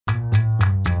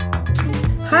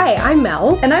Hi, I'm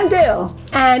Mel. And I'm Dale.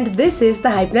 And this is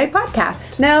the Hype Night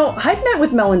Podcast. Now, Hype Night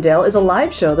with Mel and Dale is a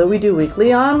live show that we do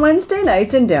weekly on Wednesday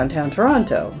nights in downtown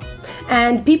Toronto.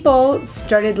 And people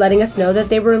started letting us know that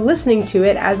they were listening to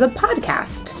it as a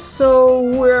podcast. So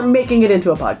we're making it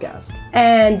into a podcast.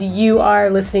 And you are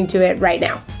listening to it right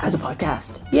now. As a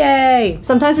podcast. Yay!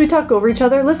 Sometimes we talk over each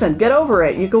other. Listen, get over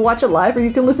it. You can watch it live or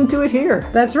you can listen to it here.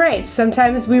 That's right.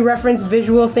 Sometimes we reference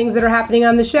visual things that are happening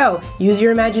on the show. Use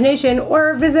your imagination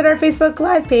or visit our Facebook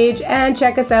Live page and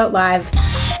check us out live.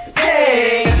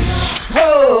 Hey!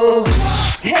 Ho!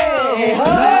 Hey!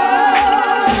 Ho!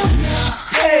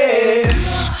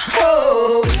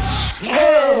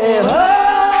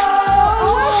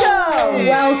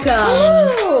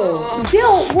 Welcome.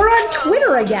 Jill, we're on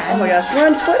Twitter again. Oh my gosh, we're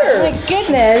on Twitter. Oh my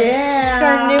goodness. Yeah. It's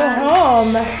our new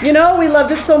home. You know, we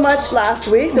loved it so much last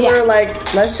week that we were like,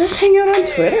 let's just hang out on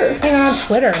Twitter. Just hang out on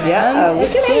Twitter, man. Yeah, we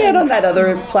can hang out on that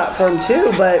other platform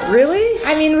too, but really?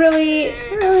 I mean, really,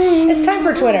 it's time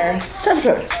for Twitter. Time for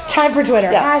Twitter. Time for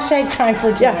Twitter. Yeah. Hashtag time for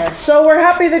Twitter. Yeah. So we're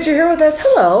happy that you're here with us.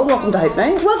 Hello. Welcome to Hype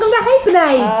Night. Welcome to Hype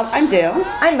Night. I'm Dale.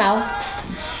 I'm Mel.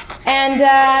 And,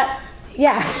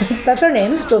 yeah, that's our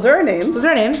names. Those are our names. Those are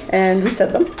our names. And we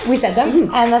said them. We said them,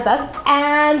 and that's us.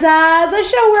 And the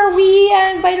show where we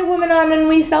invite a woman on and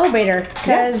we celebrate her.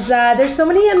 Because there's so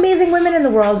many amazing women in the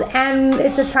world, and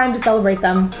it's a time to celebrate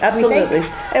them. Absolutely.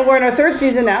 And we're in our third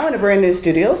season now in a brand new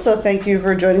studio, so thank you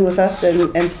for joining with us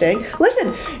and staying.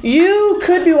 Listen, you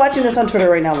could be watching this on Twitter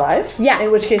right now live. Yeah.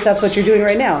 In which case, that's what you're doing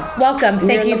right now. Welcome. And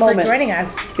Thank you for joining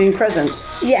us. Being present.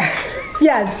 Yeah.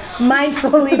 Yes.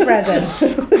 Mindfully present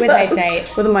with Hype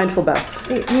Night. With a mindful bow.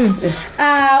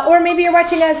 Or maybe you're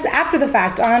watching us after the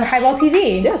fact on Highball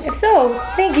TV. Yes. If so,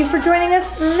 thank you for joining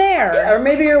us there. Yeah, or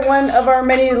maybe you're one of our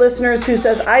many listeners who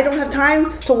says, I don't have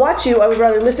time to watch you. I would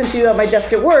rather listen to you at my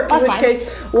desk at work. That's in which fine.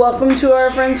 case, welcome to our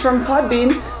friends from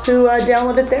Podbean who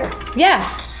download it there. Yeah.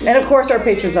 And of course, our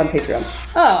patrons on Patreon.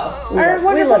 Oh, our we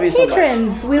wonderful love you so much.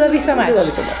 patrons. We love you so much. We love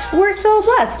you so much. We're so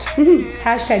blessed.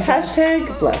 Hashtag blessed.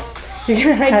 Hashtag blessed. I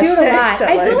do it a Hashtag lot. set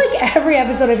I feel life. like every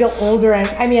episode I feel older.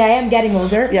 I mean, I am getting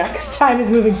older. Yeah. Because time is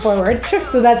moving forward.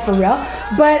 So that's for real.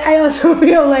 But I also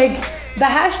feel like the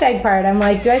hashtag part, I'm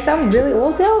like, do I sound really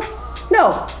old, Dale?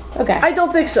 No. Okay. I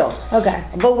don't think so. Okay.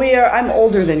 But I'm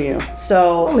older than you.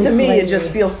 So Only to me, slightly. it just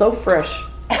feels so fresh.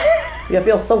 You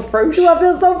feel so fresh. Do I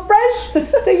feel so fresh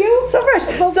to you? So fresh.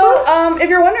 So if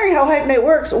you're wondering how Hype Night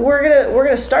works, we're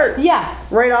gonna start. Yeah.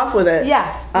 Right off with it. Yeah.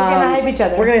 We're gonna hype each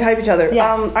other. We're gonna hype each other.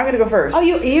 Yeah. I'm gonna go first. Oh,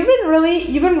 you've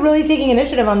been really taking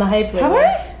initiative on the hype lately. Have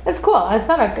I? That's cool. It's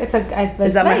not a. It's a.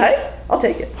 Is that nice. my hype? I'll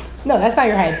take it. No, that's not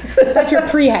your hype. That's your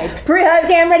pre-hype. Pre-hype.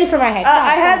 Okay, I'm ready for my hype.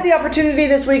 I had the opportunity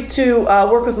this week to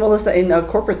work with Melissa in a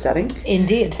corporate setting.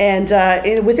 Indeed. And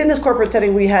within this corporate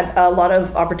setting, we had a lot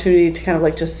of opportunity to kind of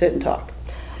like just sit and talk.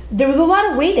 There was a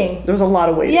lot of waiting. There was a lot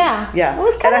of waiting. Yeah. Yeah. It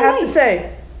was kinda And I have to nice.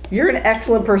 say, you're an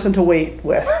excellent person to wait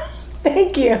with.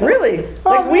 Thank you. Really. Oh,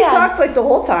 Like, we man. talked like the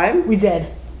whole time. We did.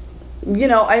 You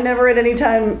know, I never at any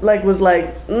time like was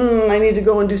like, I need to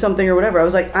go and do something or whatever. I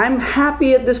was like, I'm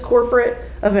happy at this corporate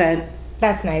event,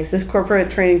 That's nice. this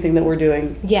corporate training thing that we're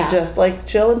doing. Yeah. To just like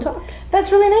chill and talk.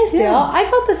 That's really nice, Dale. Yeah. I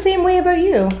felt the same way about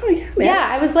you. Oh yeah, man. Yeah,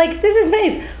 I was like, this is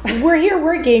nice. We're here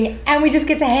working and we just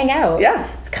get to hang out. Yeah.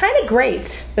 It's kind of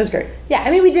great. It was great. Yeah,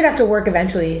 I mean, we did have to work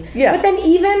eventually. Yeah. But then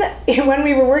even when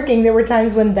we were working, there were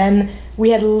times when then we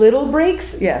had little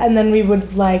breaks. Yes. And then we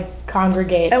would like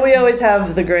congregate. And we always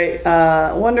have the great,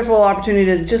 wonderful opportunity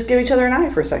to just give each other an eye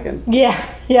for a second. Yeah,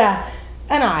 yeah.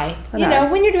 An eye. An you eye. know,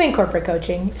 when you're doing corporate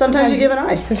coaching. Sometimes you give an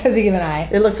eye. Sometimes you give an eye.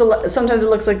 It looks sometimes it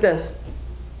looks like this.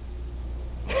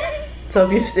 So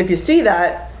if you see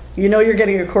that, you know you're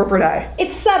getting a corporate eye.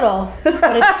 It's subtle,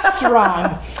 but it's strong.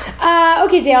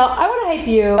 Okay, Dale, I want to hype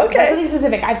you. Okay. Something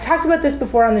specific. I've talked about this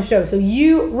before on the show. So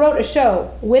you wrote a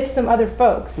show with some other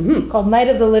folks called Night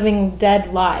of the Living Dead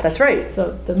Live. That's right.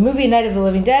 So the movie Night of the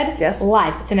Living Dead Yes.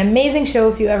 live. It's an amazing show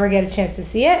if you ever get a chance to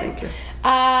see it. Thank you.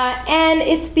 And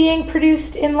it's being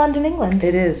produced in London, England.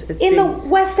 It is. It's in the being-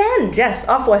 West End. Yes,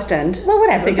 off West End. Well,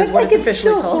 whatever. I think but is what like it's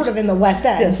officially still called. sort of in the West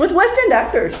End. Yes, with West End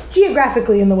actors.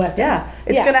 Geographically in the West End. Yeah,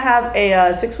 it's going to have a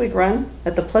 6-week run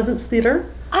at the Pleasance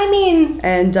Theatre, I mean,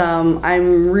 and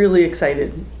I'm really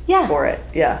excited Yeah. for it.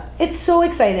 Yeah, it's so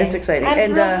exciting. it's exciting.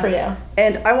 I'm thrilled for you.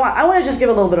 And I want to just give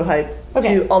a little bit of hype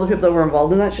Okay. to all the people that were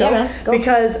involved in that show. Yeah, man. Go.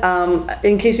 Because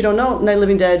in case you don't know, Night of the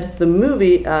Living Dead, the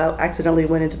movie, accidentally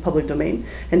went into public domain,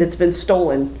 and it's been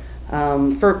stolen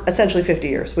for essentially 50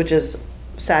 years, which is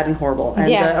sad and horrible. And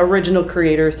Yeah. the original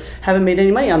creators haven't made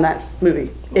any money on that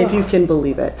movie, if you can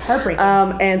believe it. Heartbreaking.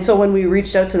 And so when we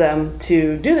reached out to them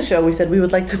to do the show, we said, we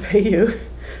would like to pay you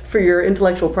for your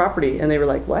intellectual property. And they were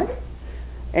like, what?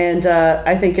 And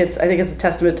I think it's a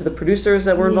testament to the producers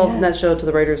that were involved in that show, to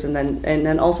the writers, and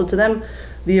then also to them,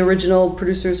 the original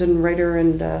producers and writer,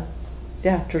 and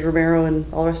George Romero and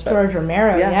all the rest of it. George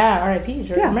Romero, R.I.P.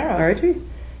 George Romero. R.I.P.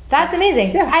 That's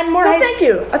amazing. Yeah. And more. So thank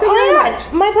you. Thank you very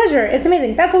much. My pleasure. It's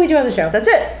amazing. That's what we do on the show. That's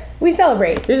it. We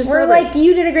celebrate. We're like,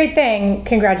 you did a great thing.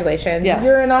 Congratulations. Yeah.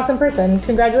 You're an awesome person.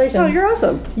 Congratulations. Oh, you're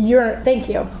awesome. Thank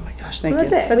you. Oh my gosh, thank you.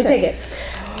 That's it. We take it.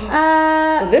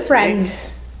 So this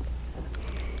friends.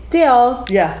 Dale.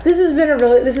 Yeah. This is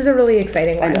a really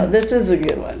exciting one. I know, this is a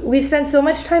good one. We spent so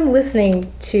much time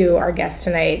listening to our guest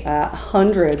tonight.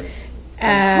 Hundreds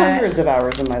of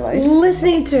hours in my life.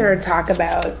 Listening to her talk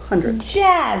about hundreds.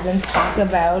 Jazz and talk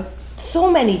about so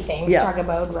many things. Yeah. Talk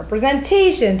about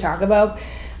representation, talk about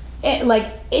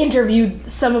interviewed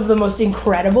some of the most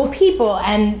incredible people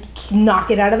and knock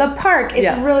it out of the park.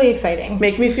 It's really exciting.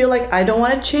 Make me feel like I don't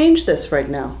want to change this right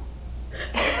now.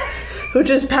 Which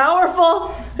is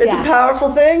powerful. It's a powerful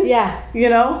thing. Yeah. You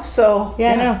know? So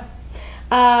I know.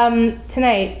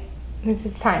 Tonight,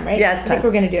 it's time, right? Yeah, it's time. I think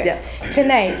we're going to do it. Yeah.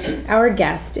 Tonight, our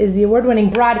guest is the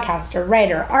award-winning broadcaster,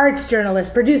 writer, arts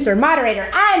journalist, producer, moderator,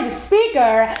 and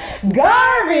speaker,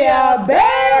 Garvia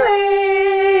Bailey.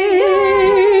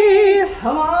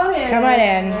 Come on in. Come on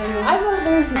in. I thought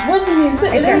where's the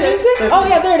music? Is there music? Oh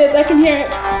yeah, there it is. I can hear it.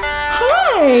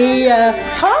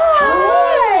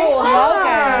 Hi.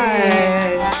 Welcome.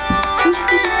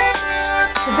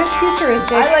 It's a bit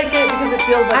futuristic. I like it because it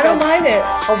feels like I don't mind it. a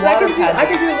 'Cause I water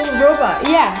can do a little robot.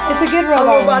 Yeah, it's a good I'll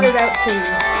robot. robot it out for you.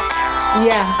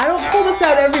 Yeah. I don't pull this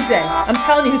out every day. I'm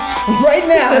telling you right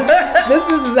now, this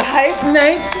is a hype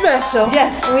night special.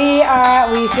 Yes, we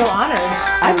feel honored.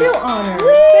 I feel honored.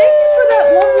 Thank you for that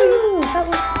lovely. That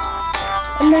was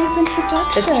a nice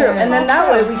introduction. It's true. And then that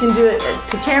way we can do it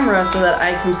to camera so that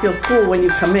I can feel cool when you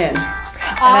come in.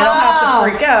 And I don't have to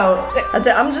freak out. I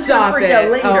said, I'm just going to freak out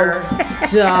later.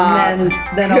 Stop. And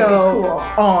then I'll be cool.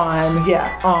 On.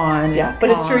 Yeah. On. Yeah.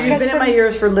 But it's true. You've been in my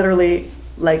ears for literally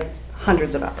like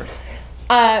hundreds of hours.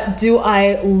 Do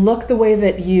I look the way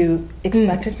that you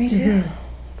expected me to? Mm-hmm.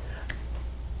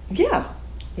 Yeah.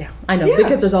 Yeah, I know. Yeah.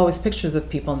 Because there's always pictures of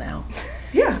people now.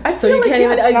 Yeah. I So feel you like, can't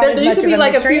even. yes. There used to be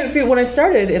like a mystery. few. When I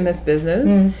started in this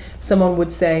business, someone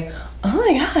would say, "Oh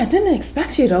my God, I didn't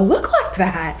expect you to look like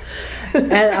that,"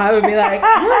 and I would be like,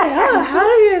 "Oh my God, how do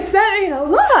you expect me to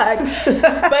look?"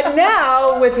 But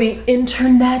now with the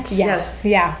internet, Yes.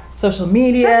 Yeah. social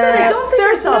media, That's it. I don't think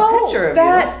I saw a picture of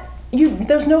you.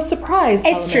 There's no surprise.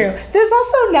 It's element. true. There's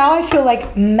also now I feel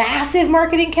like massive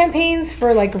marketing campaigns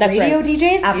for like That's radio right.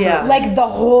 DJs. Absolutely. Yeah. Like the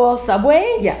whole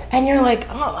subway. Yeah. And you're like,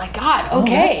 oh my God,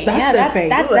 okay. that's their face.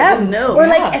 That's Ooh, I them. didn't know. Or Yeah.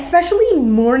 like especially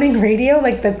morning radio,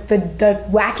 like the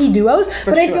wacky duos.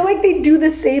 But I sure. feel like they do the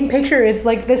same picture. It's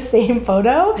like the same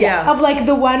photo. Yeah. Of like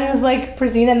the one who's like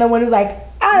pristine and the one who's like,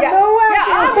 I'm Yeah. the wacky.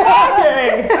 Yeah, I'm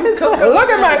wacky. I'm cool. Look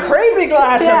at my crazy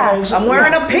glasses. Yeah. I'm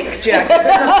wearing a pink jacket.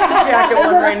 There's a pink jacket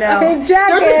one right now. Pink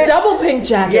jacket. There's a double pink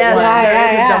jacket. Yes, one. Yeah, there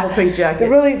yeah, is yeah. a double pink jacket. They're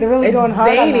really It's going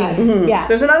hard zany. on that. Yeah.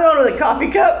 There's another one with a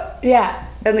coffee cup, Yeah.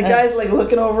 and the guy's like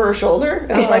looking over her shoulder,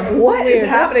 and I'm like, It's what is weird. That's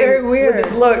happening very weird. with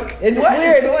this look? It's What is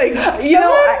weird. going- You know,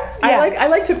 Yeah. I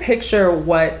like to picture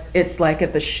what it's like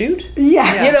at the shoot.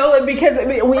 Yeah. You know, like, because I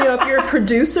mean, if you're a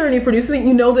producer and you produce something,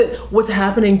 you know that what's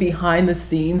happening behind the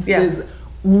scenes Yeah. is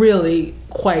really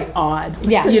quite odd.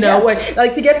 Yeah. You know, Yeah.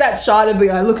 like to get that shot of the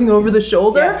guy looking over the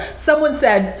shoulder, Yeah. someone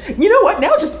said, you know what,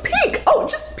 now just peek. Oh,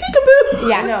 just peekaboo.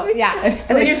 Yeah. No. Yeah. And it's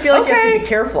And then you feel like you have to okay. be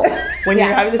careful when Yeah.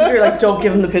 you're having the picture. Like, don't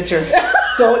give them the picture.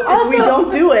 Don't. If we don't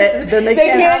do it, then they They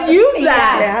can't can't have it. use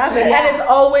that. They have it. And it's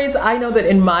always, I know that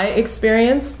in my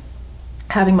experience,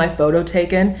 having my photo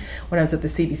taken when I was at the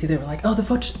CBC, they were like, oh, the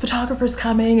photographer's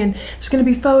coming and there's going to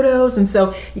be photos. And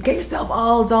so you get yourself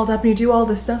all dolled up and you do all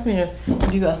this stuff and you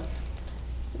do the,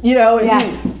 you know, and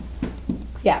Yeah.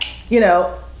 Yeah. you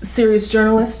know, serious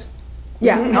journalist.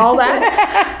 Yeah, all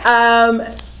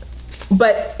that.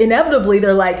 But inevitably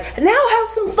they're like, now have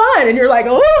some fun. And you're like,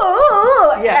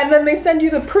 oh. Yeah. And then they send you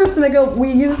the proofs and they go,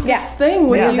 we used this thing.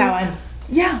 We with use you. that one.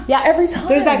 Yeah, Yeah. every time.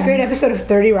 There's that great episode of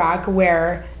 30 Rock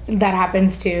where that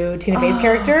happens to Tina Fey's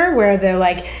character, where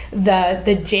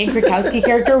the Jane Krakowski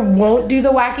character won't do the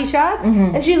wacky shots,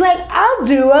 and she's like, "I'll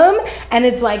do them," and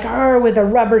it's like her with a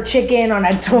rubber chicken on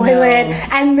a toilet,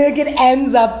 and like it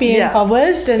ends up being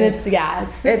published, and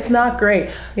it's not great.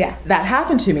 Yeah. That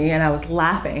happened to me, and I was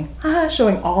laughing,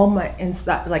 showing all my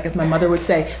inside, like as my mother would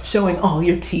say, showing all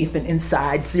your teeth and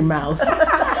insides your mouth.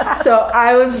 So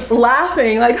I was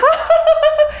laughing, like,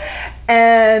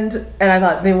 and I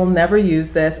thought they will never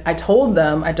use this. I told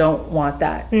them I don't want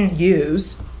that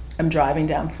used. I'm driving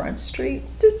down Front Street,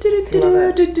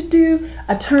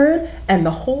 a turn, and the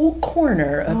whole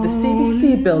corner of the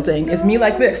CBC building is me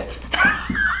like this.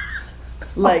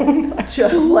 Like,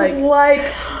 just like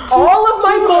all of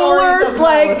my molars, of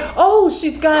like, mouth.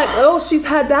 she's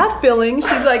had that filling.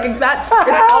 She's like, it's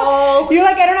all. You're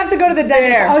like, I don't have to go to the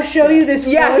dentist. There. I'll show you this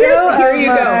Yeah, photo. here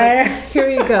you of go. my- Here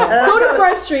you go. Go to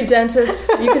Front Street Dentist.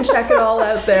 You can check it all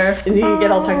out there. and you can get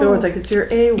all technical. It's like, it's your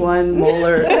A1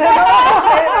 molar.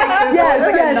 Yes,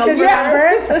 the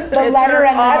number, the letter,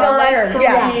 and R3.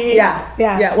 letter.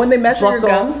 Yeah. When they measure your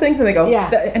Buckle. gums, things, and they go, Yeah.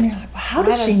 and you're like, how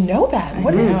does she know that?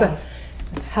 What is that?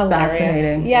 It's Hilarious.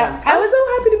 fascinating. Yeah. I was so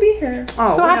happy to be here.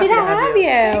 Oh, So we're happy to have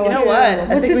you. You know what? I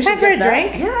What's think it we time should for a get that.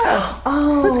 drink? Yeah.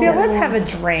 Oh, Let's have a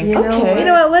drink. You know Okay. You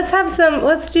know what?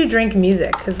 Let's do drink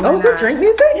music because is there drink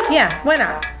music? Yeah, why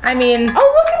not? I mean,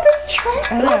 Oh, look at this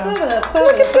drink. I know.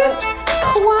 Look at this.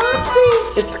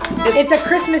 Classy. It's a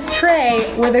Christmas tray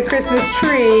with a Christmas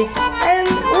tree, and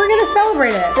we're gonna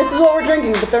celebrate it. This is what we're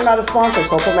drinking, but they're not a sponsor,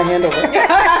 so I'll put my hand over it.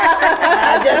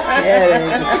 Just kidding.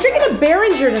 We're drinking a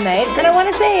Behringer tonight, and I want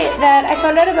to say that I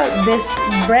found out about this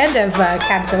brand of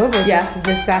Cab Sauv,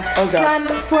 from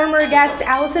former guest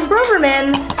Alison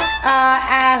Broverman,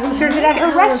 who serves it at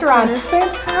her restaurant. It's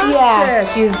fantastic. Yeah,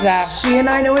 she's She and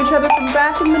I know each other from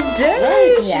back in the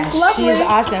day. yeah, She's lovely. She's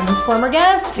awesome. Former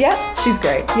guest. Yeah. She's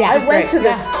great. Yeah, I she's went great. to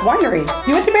this winery.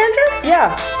 You went to Behringer?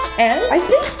 Yeah. And I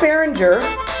think Behringer,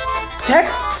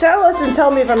 tell us and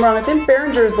tell me if I'm wrong. I think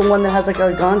Behringer is the one that has like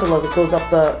a gondola that goes up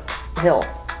the hill.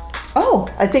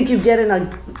 I think you get in a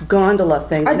gondola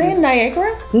thing. are they in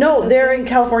Niagara? No, they're in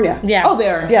California. Yeah. Oh,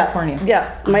 they're in Yeah, California.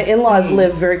 yeah. My in-laws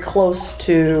live very close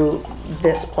to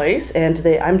this place, and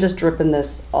I'm just dripping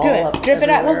this all Do it. up. Drip it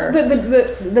up. everywhere.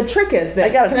 The trick is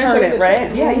this. I gotta Can turn show you it, the trick?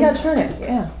 right? Yeah, you gotta turn it.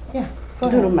 Yeah. Go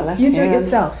Do it ahead. with my left You do it hand.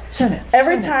 yourself. Turn it.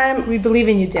 Every Turn it. time We believe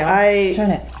in you, Dale. Turn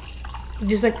it.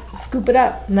 Just like scoop it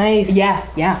up. Nice. Yeah.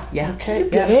 Okay. You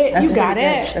did it. That's You got very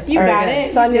it. good. That's You very got good. it.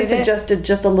 Sonia You did it. suggested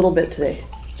just a little bit today.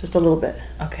 Just a little bit.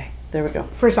 Okay. There we go.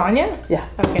 For Sonia? Yeah.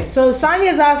 Okay, so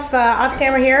Sonia's off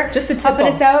camera here. Just to tip helping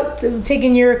them. us out,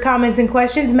 taking your comments and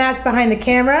questions. Matt's behind the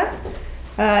camera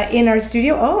in our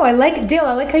studio. Oh, I like Dale.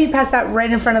 I like how you passed that right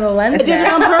in front of the lens. I did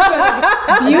it on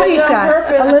purpose. Beauty I did it on shot.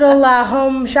 purpose. A little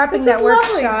home shopping network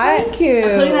lovely. shot. Thank you.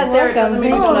 Putting that there, it doesn't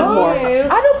make me Welcome. look more. Thank you.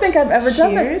 I don't think I've ever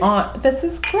done Cheers. this on. This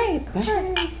is great.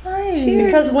 Cheers.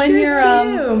 Because when Cheers you're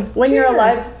to you. when you're a Cheers.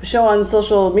 live show on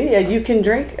social media, you can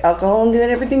drink alcohol and do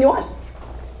everything you want.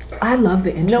 I love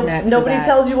the internet. Nobody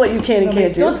tells you what you can and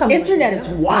can't do. Don't tell me. Internet is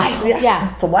wild.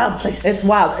 Yeah. It's a wild place. It's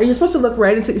wild. You're supposed to look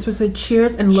right into. You're supposed to say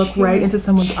cheers and look right into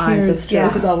someone's eyes. Cheers. Yeah.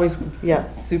 Which is always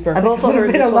yeah. super. I've also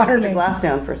heard bit you're supposed to put alarming. your glass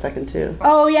down for a second too.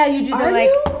 Oh yeah, you do the Are like.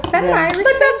 you? Is that Yeah. an Irish?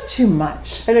 Like that's too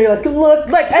much. I know you're like, look,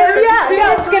 Like Soon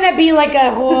it's gonna be like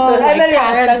a whole like then, yeah,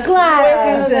 past and the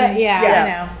glass. twist and- Yeah, yeah.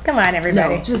 I know. Come on,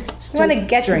 everybody. No, just You want to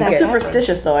get to drink that. it.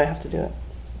 superstitious though. I have to do it.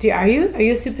 Are you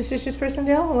a superstitious person,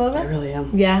 Dale? A little I bit. really am.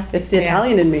 Yeah. It's the Yeah.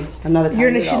 Italian in me. I'm not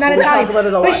Italian. at She's all, not but we Italian, talk about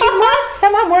it a lot. but she's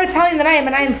somehow more Italian than I am,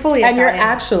 and I am fully And Italian. you're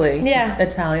actually Yeah.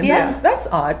 Italian. Yeah. That's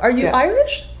odd. Are you Yeah.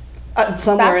 Irish?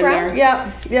 Somewhere in Background? there.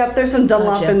 Yeah. There's some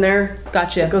Dunlop Gotcha. in there.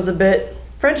 Gotcha. It goes a bit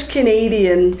French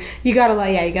Canadian. You got a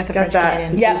lot. Yeah, you got the Got French that.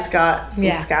 Canadian. Yeah. Some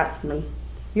Yeah. Scotsman.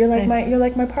 You're like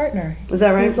Nice. my partner. Is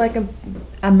that right? He's like a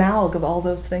amalgam of all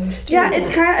those things too. Yeah,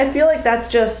 it's kind of. I feel like that's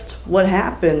just what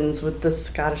happens with the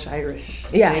Scottish Irish.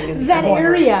 Yeah. thing. It's That more-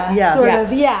 area, Yeah. sort Yeah.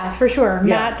 of. Yeah, for sure.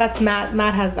 Yeah. Matt, that's Matt.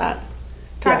 Matt has that.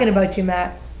 Talking Yeah. about you,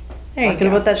 Matt. There Talking you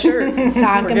go. about that shirt. We're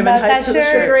Talking giving about hype that to the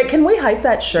shirt. Great. Can we hype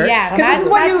that shirt? Yeah, Because this is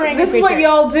what Matt's you. wearing a This is great what shirt.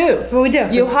 y'all do. That's what we do.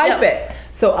 You hype Yep. it.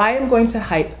 So I am going to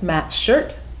hype Matt's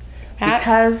shirt Matt?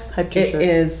 because Hyped your it shirt.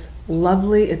 is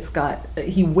lovely. It's got.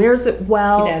 He wears it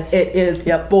well. He does. It is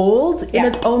Yep. bold in Yeah.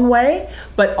 its own way,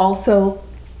 but also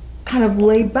kind of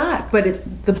laid back. But it's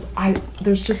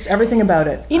there's just everything about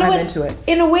it. You know I'm what? into it.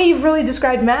 In a way, you've really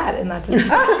described Matt in that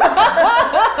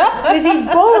because he's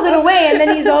bold in a way, and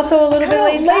then he's also a little bit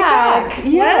laid back.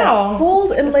 Yes, Wow.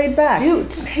 bold and laid back.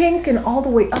 Astute. Pink and all the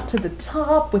way up to the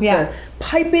top with Yeah. the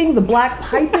piping, the black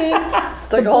piping.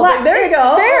 It's like a whole thing. There you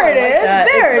go. There it I like is. that.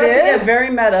 There It's it about to get is. very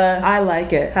meta. I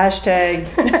like it. Hashtag.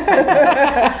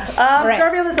 Right.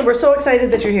 Garvia, listen, we're so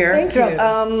excited that you're here. Thank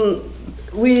you.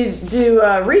 We do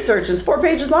research. It's 4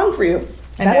 pages long for you.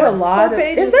 That's a lot. 4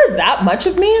 pages. Is there that much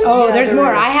of me in Oh, there? there's there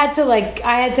more. is. I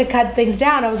had to cut things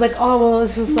down. I was like, oh well,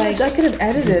 it's just like I could have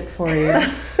edited it for you.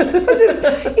 just,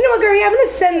 you know what, Garvia, I'm gonna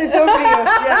send this over to you. I'm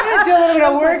gonna do a little bit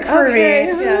of work for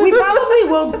okay. me. Yeah. We probably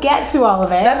won't get to all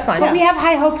of it. That's fine, But yeah. we have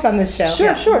high hopes on this show.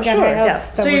 Sure, sure, We've got sure. high Yeah.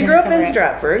 hopes that So we're you gonna grew up in cover it.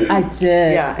 Stratford. I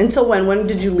did. Yeah. Until when? When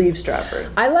did you leave Stratford?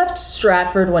 I left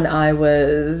Stratford when I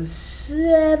was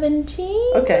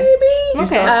 17, Okay. maybe. Do you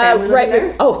still have family living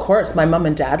there? Oh, of course. My mom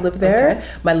and dad live there. Okay.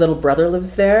 My little brother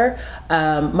lives there.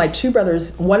 My two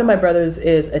brothers, one of my brothers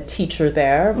is a teacher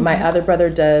there. My other brother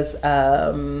does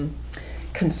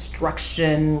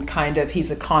construction, kind of.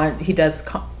 He's a contract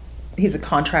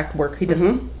worker. He does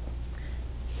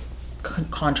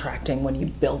contracting when you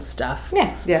build stuff.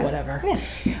 Yeah. Whatever.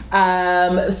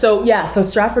 So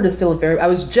Stratford is still I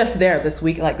was just there this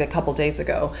week, like a couple days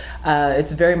ago.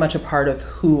 It's very much a part of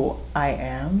who I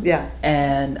am. Yeah.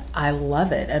 And I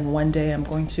love it. And one day I'm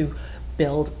going to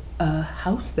build a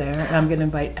house there, and I'm going to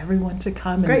invite everyone to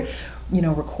come Great.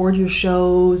 and record your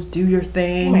shows, do your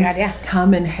things. Oh my God, yeah.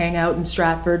 Come and hang out in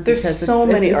Stratford. There's because so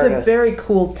it's, many it's artists. a very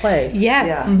cool place.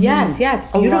 Yes, Yeah. yes, it's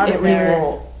A beautiful lot of there.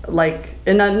 people, like,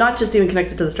 and not just even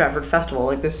connected to the Stratford Festival.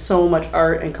 Like, there's so much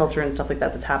art and culture and stuff like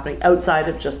that that's happening outside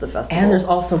of just the festival. And there's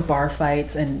also bar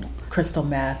fights and crystal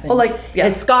meth. And Well, like, yeah.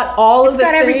 it's got all of the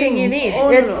got things. everything you need. Oh,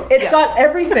 It's yeah. got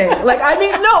everything. Like, I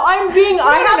mean, no, I'm being.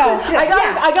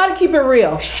 I gotta keep it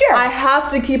real. Sure. I have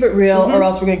to keep it real, or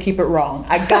else we're gonna keep it wrong.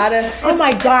 I gotta. Oh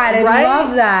my God, I Right?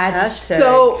 love that. Hashtag.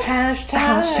 So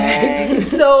Hashtag.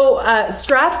 So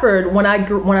Stratford, when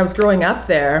I was growing up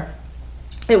there,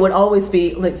 it would always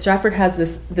be like Stratford has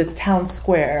this town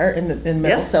square in the middle.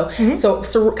 Yes. So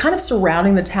kind of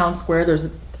surrounding the town square, there was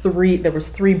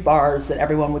three bars that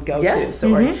everyone would go to. Yes.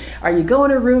 So are you going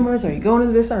to Rumors? Are you going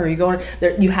to this? Or are you going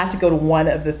there? You had to go to one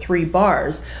of the three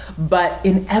bars. But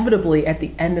inevitably, at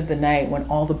the end of the night, when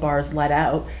all the bars let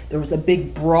out, there was a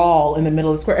big brawl in the middle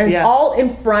of the square, and it's all in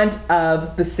front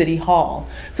of the city hall.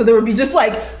 So there would be just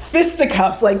like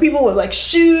fisticuffs, like people with like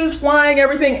shoes flying,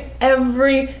 everything.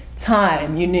 Every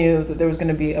time you knew that there was going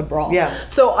to be a brawl. Yeah.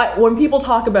 So when people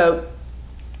talk about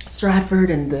Stratford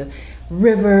and the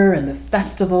river and the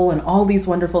festival and all these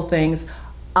wonderful things,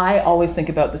 I always think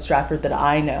about the Stratford that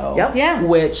I know. Yep. Yeah.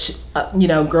 Which,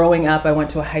 growing up, I went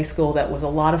to a high school that was a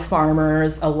lot of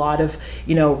farmers, a lot of,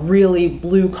 really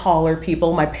blue collar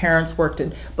people. My parents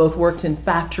both worked in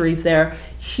factories there.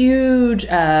 Huge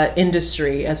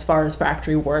industry as far as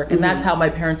factory work. And that's how my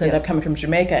parents ended up coming from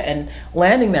Jamaica and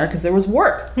landing there, because there was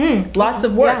work, lots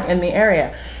of work in the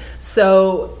area.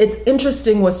 So it's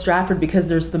interesting with Stratford because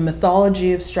there's the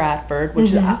mythology of Stratford,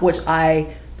 which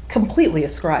I completely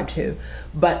ascribe to,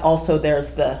 but also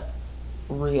there's the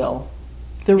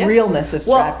realness of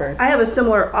Stratford. Well, I have a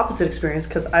similar opposite experience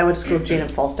because I went to school with Jane and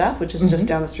Falstaff, which is just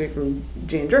down the street from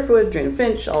Jane and Driftwood, Jane and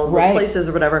Finch, all of those places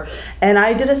or whatever. And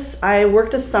I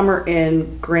worked a summer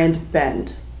in Grand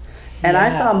Bend. And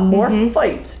I saw more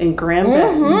fights in Grand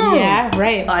Bend. Yeah,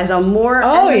 right. I saw more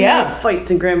fights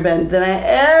in Grand Bend than I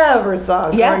ever saw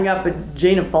growing up at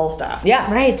Jane and Falstaff.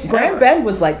 Yeah, Right. Grand Bend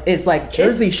is like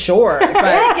Jersey Shore,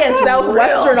 but gets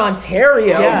southwestern real.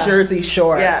 Ontario, Yeah. Jersey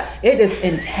Shore. Yeah. It is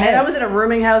intense. And I was in a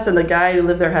rooming house, and the guy who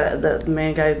lived there the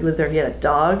main guy who lived there, he had a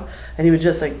dog, and he would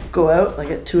just like go out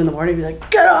like at 2 a.m. and be like,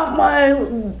 "Get off my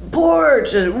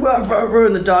porch!" and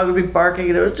the dog would be barking,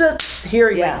 and it was just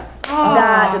hearing that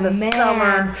in the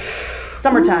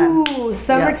summertime. Ooh,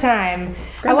 summertime.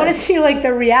 I want to see like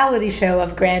the reality show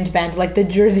of Grand Bend, like the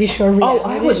Jersey Shore reality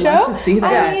I would show. love to see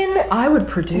that. I mean, I would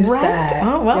produce right? that.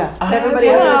 Oh well. Yeah. Everybody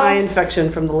has an eye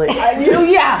infection from the lake.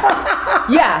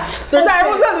 Yeah. There's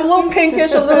everyone's got a little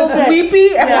pinkish, a little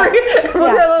weepy.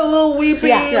 Everyone's got a little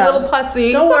weepy, a little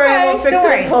pussy. Don't It's worry, okay. we'll fix Don't it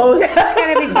worry. in post. It's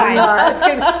gonna be fine.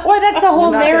 Or that's the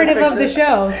whole We're not gonna narrative fix of the it.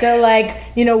 show. They're like,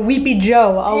 Weepy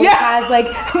Joe always has like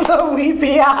the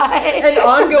weepy eye. An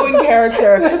ongoing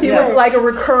character. He was like a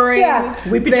recurring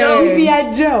Weepy thing. Joe.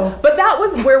 Weepy-eyed Joe. But that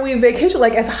was where we vacationed.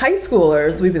 Like as high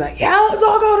schoolers, we'd be like, "Yeah, let's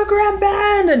all go to Grand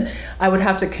Bend," and I would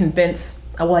have to convince.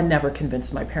 Well, I never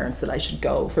convinced my parents that I should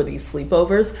go for these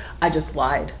sleepovers. I just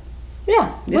lied.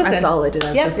 Yeah. Listen. That's all I did. I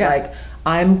was Yep. just like,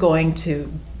 "I'm going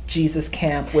to Jesus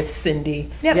camp with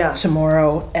Cindy Yep. Yeah.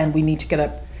 tomorrow, and we need to get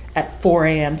up at 4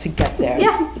 a.m. to get there."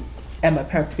 Yeah. And my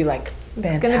parents would be like,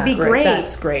 "Fantastic, gonna be great."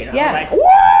 That's great." And Yeah. I'm like, "Whoa,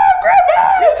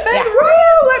 Grandma! Yeah.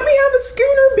 Whoa, let me have a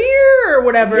schooner beer or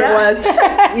whatever it was,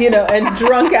 and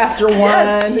drunk after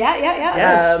one." Yeah.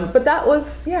 Yes. But that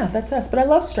was that's us. But I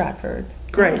love Stratford.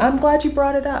 Great. I'm glad you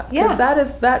brought it up Yeah.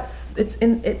 because it's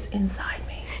inside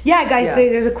me. Yeah, guys, Yeah.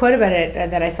 there's a quote about it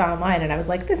that I saw online, and I was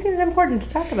like, this seems important to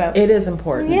talk about. It is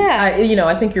important. Yeah.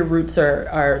 I think your roots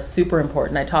are super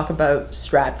important. I talk about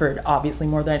Stratford obviously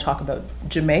more than I talk about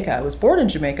Jamaica. I was born in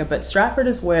Jamaica, but Stratford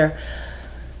is where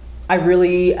I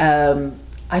really, I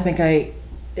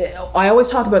always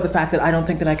talk about the fact that I don't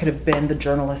think that I could have been the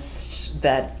journalist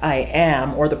that I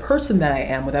am or the person that I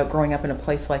am without growing up in a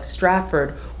place like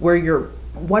Stratford, where you're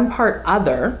one part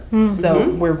other. So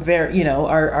we're very,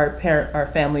 our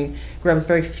family grew up with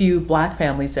very few black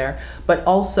families there, but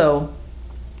also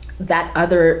that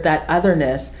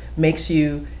otherness makes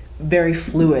you very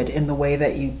fluid in the way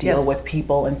that you deal with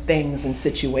people and things and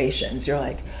situations. You're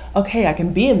like, okay, I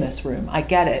can be in this room. I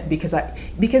get it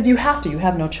because you have to. You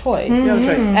have no choice. No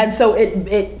choice. And so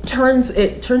it turns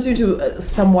you into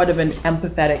somewhat of an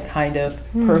empathetic kind of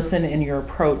person in your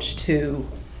approach to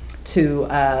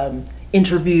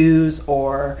interviews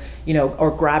or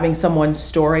grabbing someone's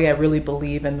story. I really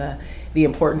believe in the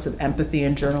importance of empathy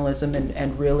in journalism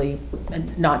and really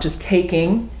and not just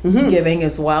taking, giving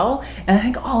as well. And I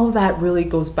think all of that really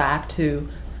goes back to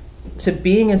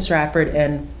being in Stratford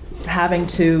and having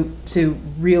to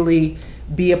really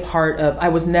be a part of. I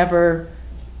was never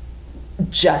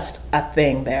just a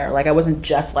thing there. Like, I wasn't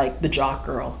just like the jock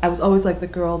girl. I was always like the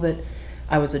girl that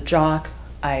I was a jock.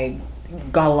 I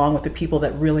got along with the people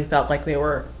that really felt like they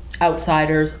were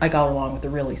outsiders. I got along with the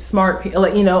really smart people.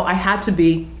 Like, I had to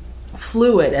be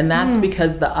fluid, and that's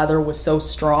because the other was so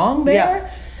strong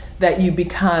there that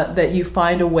you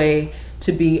find a way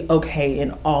to be okay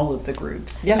in all of the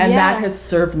groups. And that has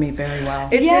served me very well.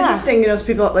 It's interesting, as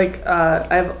people like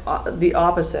I have the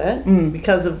opposite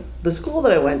because of the school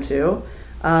that I went to.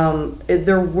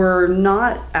 There were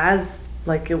not as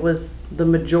like it was the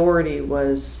majority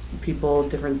was people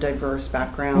different diverse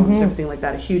backgrounds and everything like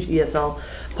that. A huge ESL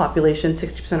population.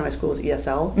 60% of my school was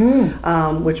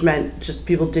ESL, which meant just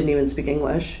people didn't even speak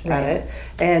English at it.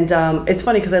 And it's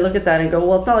funny because I look at that and go,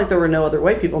 well, it's not like there were no other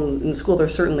white people in the school. There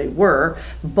certainly were,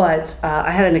 but I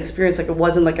had an experience like it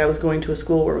wasn't like I was going to a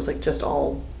school where it was like just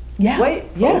all white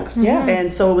folks.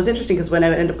 And so it was interesting because when I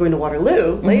ended up going to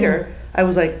Waterloo later, I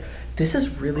was like, this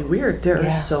is really weird. There are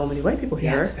so many white people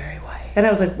here. Yeah, it's very white. And I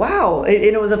was like, wow.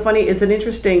 It's an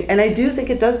interesting, and I do think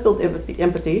it does build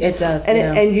empathy. It does,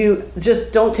 and you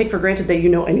just don't take for granted that you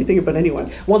know anything about anyone.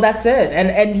 Well, that's it.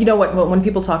 And you know what, when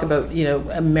people talk about,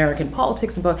 American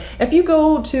politics and if you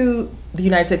go to the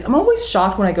United States, I'm always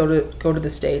shocked when I go to the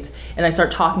States and I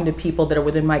start talking to people that are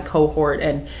within my cohort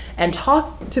and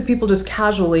talk to people just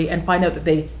casually and find out that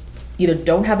they either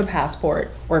don't have a passport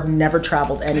or have never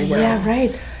traveled anywhere. Yeah,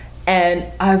 right.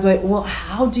 And I was like, well,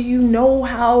 how do you know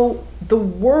how the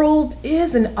world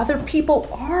is and other people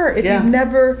are if you've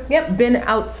never been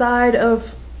outside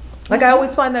of, like, I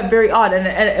always find that very odd.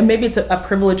 And maybe it's a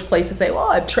privileged place to say,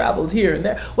 well, I've traveled here and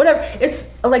there, whatever. It's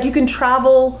like you can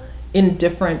travel in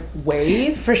different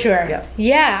ways. For sure.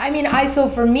 Yeah. I mean, so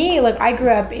for me, like, I grew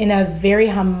up in a very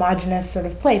homogenous sort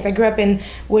of place. I grew up in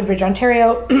Woodbridge,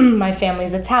 Ontario. My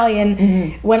family's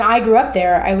Italian. When I grew up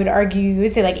there, I would argue, you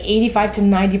would say like 85 to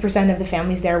 90% of the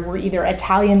families there were either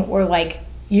Italian or like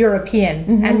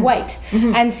European and white.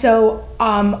 And so,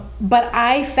 but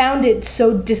I found it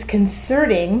so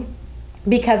disconcerting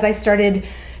because I started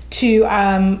to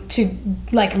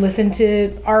like listen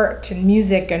to art and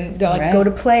music and go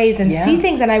to plays and see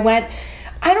things, and I went,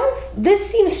 this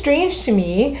seems strange to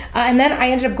me, and then I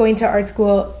ended up going to art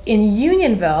school in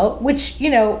Unionville, which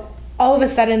all of a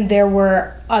sudden there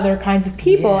were other kinds of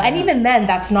people, and even then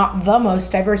that's not the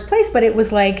most diverse place, but it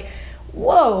was like,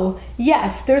 whoa,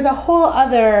 yes, there's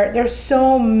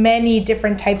so many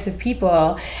different types of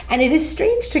people, and it is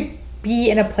strange to be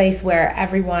in a place where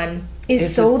everyone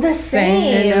is so the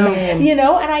same, and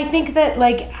I think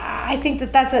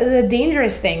that that's a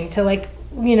dangerous thing to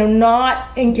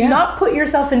not put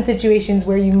yourself in situations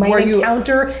where you might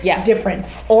encounter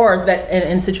difference, or that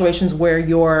in situations where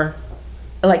you're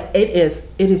like, it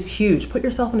is huge. Put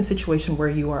yourself in a situation where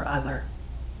you are other.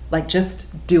 Like, just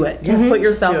do it. Put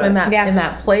yourself in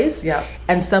that place,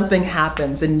 and something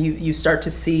happens, and you start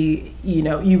to see,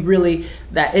 you really,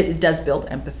 that it does build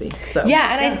empathy. So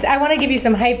and I want to give you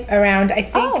some hype around. I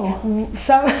think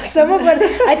some of what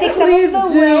I think. Please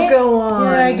go on.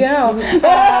 Here I go.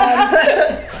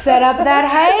 Set up that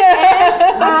hype,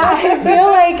 and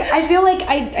I feel like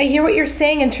I hear what you're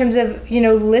saying in terms of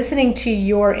listening to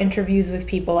your interviews with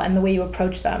people and the way you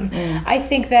approach them. I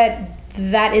think that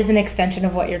that is an extension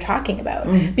of what you're talking about.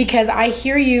 Because I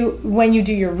hear you when you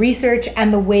do your research,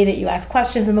 and the way that you ask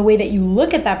questions and the way that you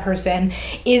look at that person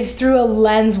is through a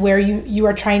lens where you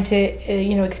are trying to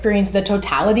experience the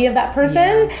totality of that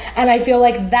person. And I feel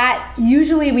like that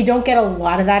usually we don't get a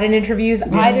lot of that in interviews,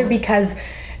 either because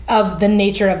of the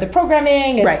nature of the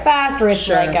programming, it's fast, or it's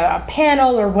like a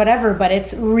panel or whatever, but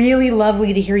it's really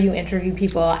lovely to hear you interview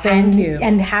people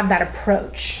and have that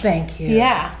approach. Thank you.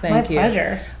 Yeah, Thank you.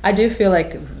 Pleasure. I do feel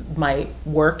like my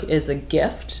work is a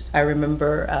gift. I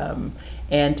remember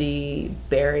Andy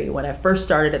Barry when I first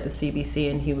started at the CBC,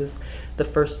 and he was the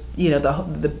first,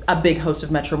 a big host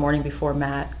of Metro Morning before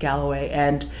Matt Galloway,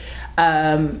 and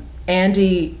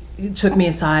Andy took me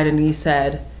aside and he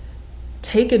said,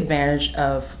 take advantage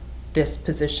of this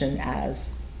position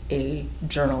as a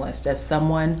journalist, as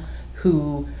someone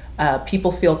who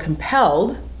people feel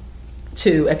compelled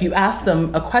to, if you ask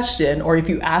them a question or if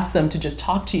you ask them to just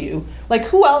talk to you, like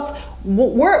who else,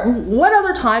 what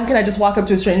other time can I just walk up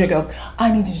to a stranger and go, I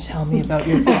need you to tell me about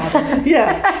your father.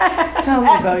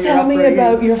 Tell me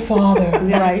about your father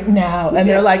right now. And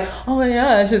they're like, oh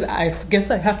yeah, it's just, I guess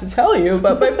I have to tell you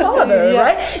about my father,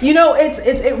 right?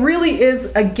 It really is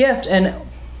a gift, and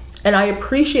I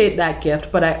appreciate that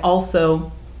gift, but I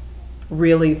also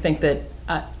really think that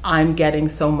I'm getting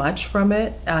so much from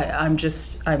it. I'm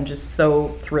just so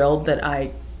thrilled that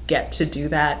I get to do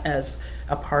that as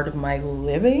a part of my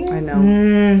living. I know.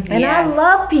 And I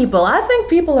love people. I think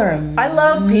people are amazing. I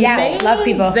love people. Yeah, love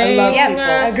people. I love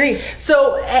people. Agree.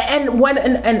 So, and when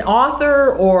an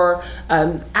author or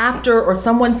actor or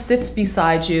someone sits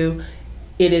beside you,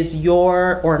 it is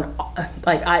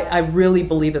I really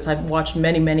believe this. I've watched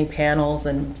many panels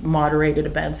and moderated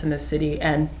events in the city,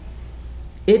 and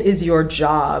it is your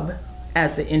job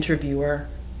as the interviewer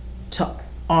to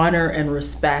honor and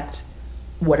respect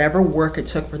whatever work it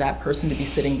took for that person to be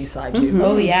sitting beside you.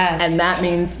 Oh, yes. And that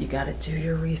means you got to do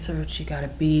your research, you got to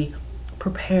be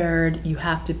prepared, you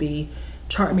have to be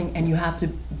charming, and you have to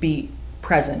be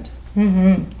present.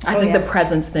 I think the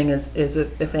presence thing is a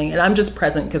thing, and I'm just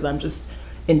present because I'm just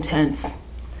intense.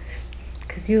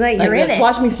 Because you're in it.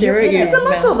 Watch me stare at you. It's a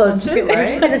muscle though, too, right? I'm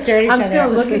just going to stare at each other. I'm just going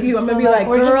to look at you. I'm going to be like,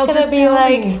 we're girl, just just tell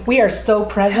me. we are so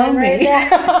present right now.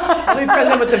 I'll be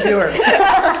present with the viewer.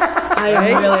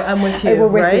 I'm with you. We're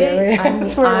with right? you.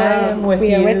 I'm with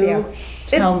we you. are with you.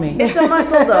 Tell me. It's a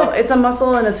muscle though. It's a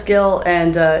muscle and a skill,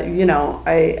 and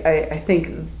I think,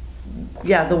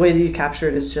 the way that you capture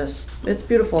it is just, it's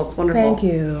beautiful. It's wonderful. Thank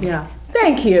you. Yeah.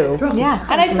 Thank you. Yeah,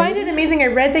 and I find it amazing. I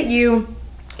read that you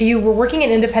were working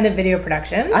in independent video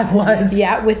production. I was.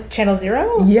 Yeah, with Channel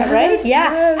Zero. Yes, right?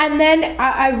 Yeah. yes. And then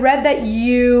I read that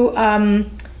you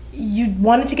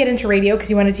wanted to get into radio because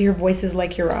you wanted to hear voices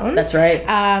like your own. That's right.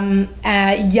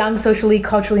 Young, socially,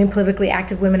 culturally, and politically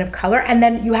active women of color. And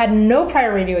then you had no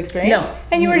prior radio experience. No.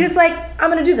 And you were just like, I'm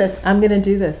going to do this. I'm going to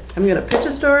do this. I'm going to pitch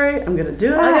a story. I'm going to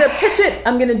do it. I'm going to pitch it.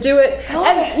 I'm going to do it.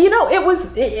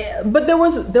 But there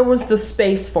was the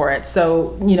space for it.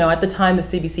 So, at the time the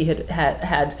CBC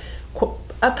had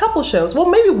a couple shows, well,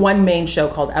 maybe one main show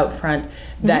called Out Front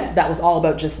that was all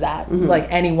about just that.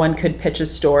 Like anyone could pitch a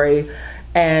story.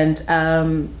 But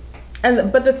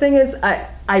the thing is,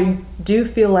 I do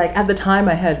feel like at the time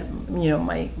I had,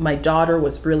 my daughter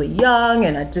was really young,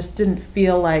 and I just didn't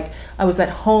feel like I was at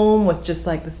home with just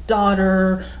like this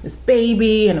daughter, this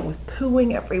baby, and it was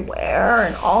pooing everywhere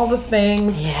and all the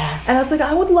things. Yeah. And I was like,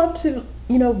 I would love to,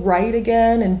 write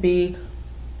again and be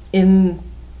in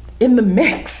the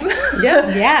mix.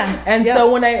 Yeah. And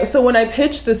so when I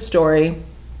pitched this story,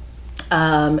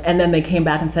 and then they came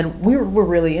back and said, we're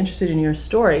really interested in your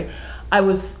story, I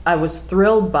was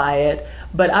thrilled by it,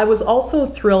 but I was also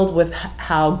thrilled with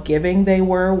how giving they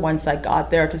were once I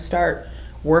got there to start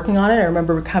working on it. I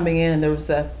remember coming in and there was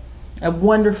a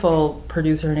wonderful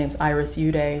producer. Her name's Iris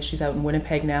Uday. She's out in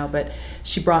Winnipeg now, but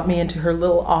she brought me into her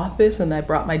little office, and I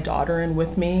brought my daughter in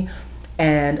with me.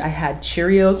 And I had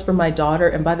Cheerios for my daughter,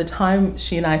 and by the time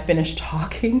she and I finished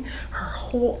talking, her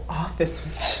whole office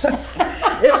was just,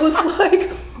 it was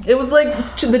like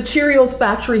the Cheerios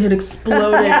factory had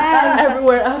exploded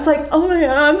everywhere. I was like, oh my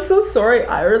God, I'm so sorry,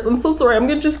 Iris. I'm so sorry. I'm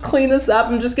going to just clean this up.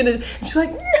 And she's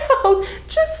like, no,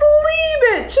 just leave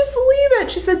it. Just leave it.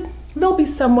 She said, there'll be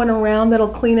someone around that'll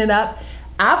clean it up.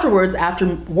 Afterwards,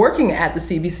 after working at the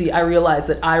CBC, I realized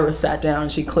that Iris sat down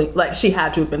and she cleaned, like she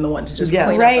had to have been the one to just clean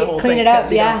up the whole thing. Clean it up,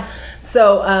 yeah.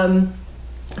 So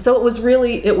it was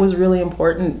really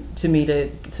important to me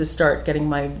to start getting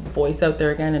my voice out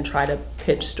there again and try to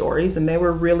pitch stories, and they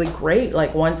were really great.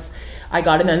 Like once I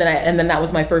got in there, and then that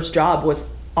was my first job, was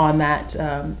on that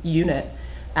unit.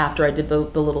 after I did the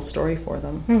little story for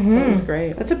them. So it was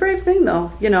great. That's a brave thing,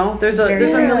 though. You know, there's a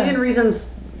million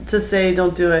reasons to say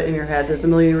don't do it in your head. There's a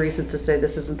million reasons to say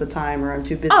this isn't the time, or I'm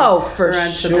too busy. Oh, for or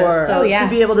I'm sure. So to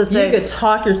be able to say, you could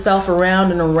talk yourself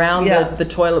around and around the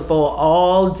toilet bowl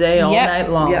all day, all night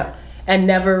long, and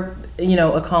never,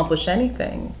 accomplish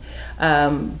anything.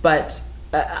 But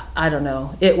I don't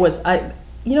know. It was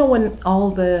when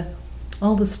all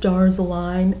the stars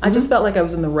align. I just felt like I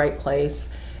was in the right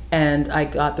place, and I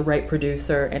got the right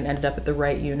producer and ended up at the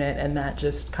right unit, and that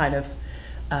just kind of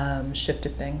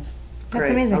shifted things. That's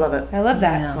great. amazing. I love it. I love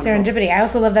that serendipity. I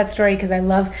also love that story because I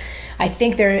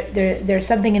think there's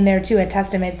something in there too, a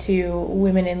testament to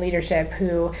women in leadership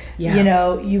who,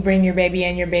 you bring your baby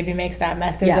in, your baby makes that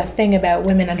mess. There's a thing about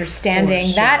women understanding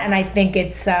that, and I think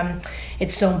it's so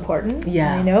important.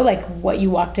 Yeah. Like what you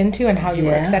walked into and how you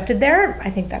were accepted there. I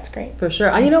think that's great. For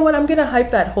sure. You know what? I'm gonna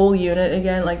hype that whole unit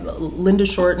again. Like Linda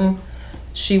Shorten,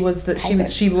 she led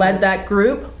that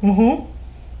group.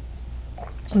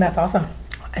 Mm-hmm. That's awesome.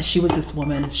 She was this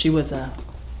woman. She was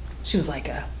like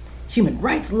a human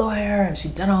rights lawyer, and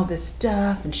she'd done all this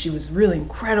stuff, and she was really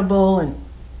incredible.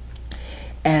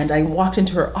 And I walked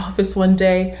into her office one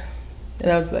day,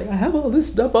 and I was like, I have all this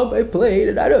stuff on my plate,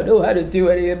 and I don't know how to do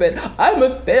any of it. I'm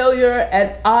a failure,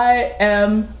 and I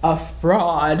am a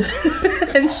fraud.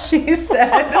 and she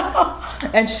said,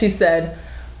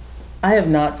 I have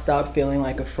not stopped feeling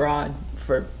like a fraud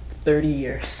for 30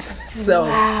 years. So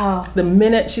the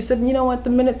minute, she said, you know what,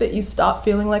 the minute that you stop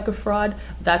feeling like a fraud,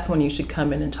 that's when you should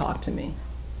come in and talk to me.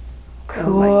 Cool.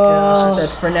 Oh my gosh. She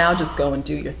said, for now, just go and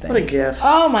do your thing. What a gift.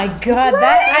 Oh my God.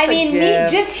 Me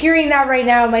just hearing that right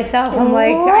now myself, I'm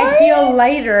like, I feel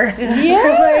lighter.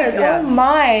 Yes. Oh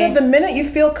my. So the minute you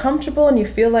feel comfortable and you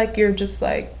feel like you're just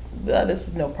like, this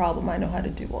is no problem, I know how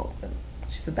to do all of it.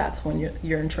 She said, that's when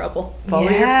you're in trouble. Follow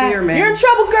your fear, man. You're in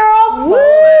trouble, girl.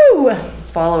 Woo!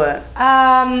 Follow it.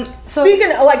 So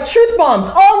speaking of, like, truth bombs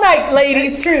all night,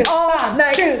 ladies. Truth bombs,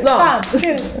 truth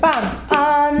bombs,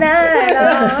 all night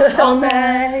long, all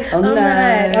night, all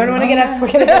night. I don't want to get up.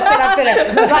 We're gonna get shut up today.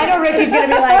 I know Richie's gonna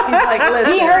be like,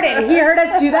 listen. He heard it. He heard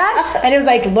us do that, and it was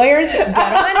like, lawyers, get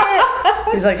on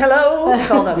it. He's like, hello.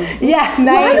 Call them. Yeah,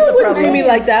 Why nice. don't you do me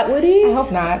like that, Woody? I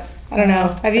hope not. I don't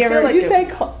know. Have you ever? like Did you say?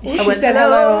 She said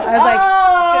hello. I was like,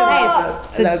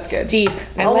 nice. That's good. Deep.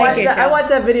 I watch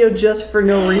that video just for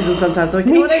no reason sometimes. So like,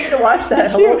 you know what? I need to watch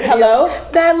that. Hello?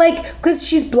 That because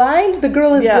she's blind. The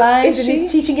girl is blind, and he's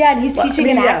teaching. Yeah, and he's teaching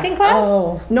an acting class.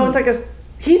 Oh. No, it's like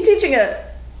he's teaching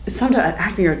sometimes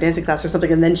acting or a dancing class or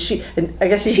something, and then I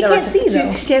guess she can't see though.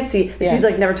 She can't see. Yeah. She's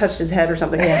like never touched his head or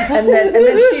something, and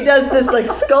then she does this like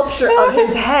sculpture of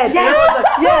his head. Yes.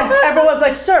 Everyone's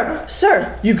like, sir,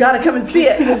 you gotta come and see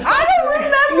it. I don't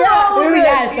remember all of it.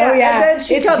 Yes. Oh yeah. And then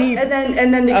she it's comes, deep. and then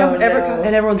they come,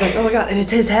 and everyone's like, oh my God, and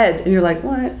it's his head, and you're like,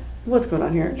 what? What's going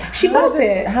on here? She felt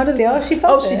it. How did Dale? She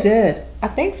felt it. Oh, she did. I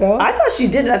think so. I thought she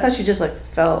didn't. I thought she just like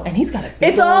felt. And he's got a.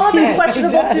 It's all a bit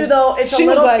questionable too, though. It's a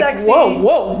little sexy.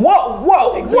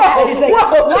 Whoa! She's like,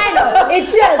 Lionel, it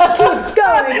just keeps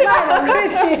going. Lionel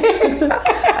Richie.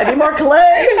 I need more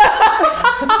clay.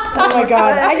 Oh my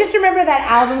God! I just remember that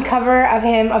album cover of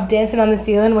him dancing on the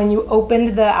ceiling when you opened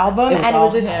the album, and it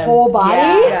was his whole body.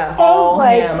 Yeah. I was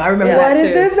like, I remember what is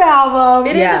this album?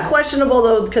 It is questionable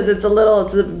though because it's a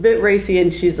bit racy,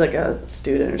 and she's like a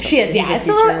student or something. She is. Yeah, it's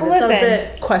a little. Listen.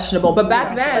 Questionable, but back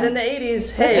But then in the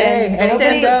 80s,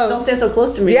 don't stand so close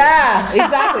to me. Yeah,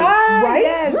 exactly. Right?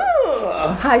 Yes.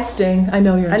 Hi, Sting. I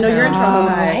know you're in trouble.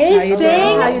 Hey,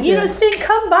 Sting. Sting,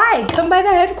 come by the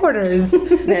headquarters.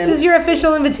 This is your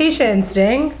official invitation,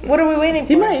 Sting. What are we waiting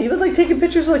for? He was like taking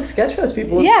pictures with like Sketchfest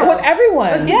people. And Yeah, stuff. with everyone.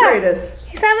 That's the greatest.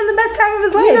 He's having the best time of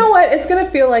his life. You know what? It's gonna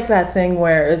feel like that thing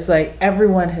where it's like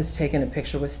everyone has taken a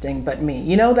picture with Sting but me.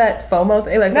 You know that FOMO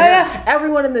thing? Like,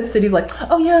 everyone in this city's like,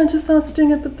 oh yeah, I just saw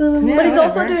Sting at the film. But he's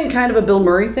also doing kind of a Bill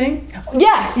Murray thing.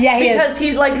 Yes. Yeah, he because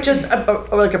he's like just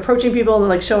like approaching people and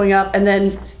like showing up, and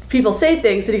then people say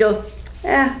things, and he goes,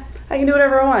 I can do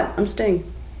whatever I want. I'm Sting.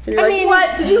 And you're like,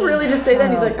 what? Did you really just say that?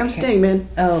 And he's like, I'm Sting, man.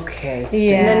 Okay, Sting.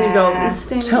 Yeah. And then you go, I'm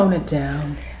Sting. Tone it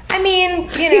down. I mean,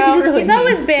 he's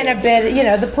always been a bit,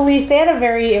 the police,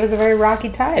 it was a very rocky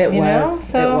time, It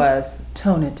So was.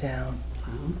 Tone it down.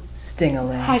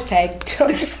 Sting-a-ling. Hashtag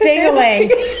Sting-a-ling.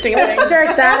 Let's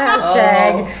start that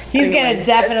hashtag. He's going to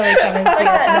definitely come and see It's like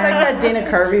that Dana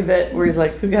Carvey bit where he's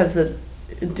like, Dana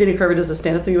Carvey does a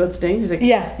stand-up thing about Sting. He's like,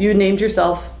 you named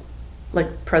yourself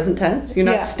like present tense. You're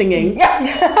not stinging. You're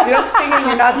not stinging.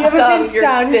 You're not stung.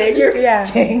 You're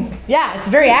sting. Yeah, it's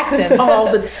very active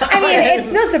all the time. I mean, it's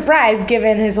no surprise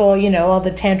given his whole, all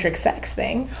the tantric sex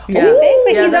thing. Yeah. I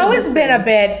think he's always been a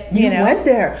bit, You went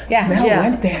there. Yeah. Mel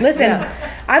went there. Listen,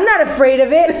 I'm not afraid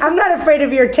of it. I'm not afraid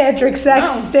of your tantric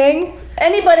sexting.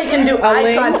 Anybody can do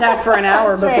eye contact for an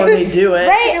hour before they do it.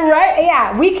 Right.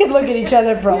 Yeah, we could look at each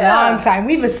other for a long time.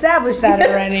 We've established that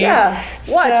already. Yeah.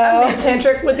 Watch, I'm being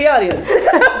tantric with the audience.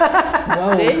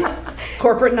 Whoa. See?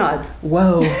 Corporate nod.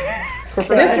 Whoa.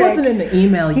 This wasn't in the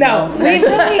email. No,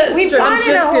 we've gone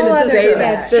in a whole other say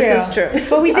that's that. true. This is true.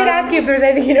 But we did ask you if there's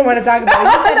anything you didn't want to talk about.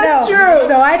 You said That's no. true.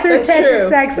 So I threw That's tantric true.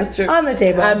 sex on the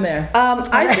table. I'm there.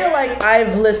 I feel like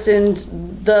I've listened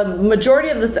the majority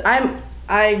of the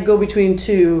I go between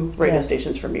two radio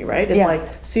stations for me, right? It's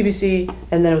like CBC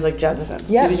and then it was like Jazz FM.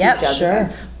 Yeah, CBC, Jazz sure.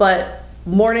 FM. But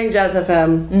morning Jazz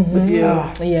FM with you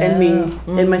and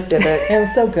me in my Civic. It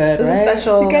was so good, It was right? a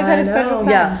special. You guys had a special time.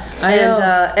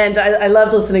 Yeah, and I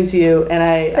loved listening to you,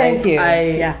 and Thank you.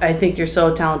 I think you're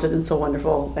so talented and so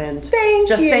wonderful, and Thank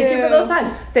thank you for those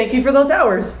times. Thank you for those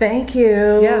hours. Thank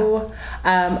you. Yeah.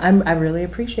 I really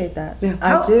appreciate that. Yeah.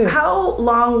 I do. How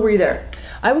long were you there?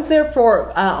 I was there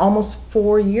for almost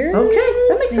 4 years. Okay,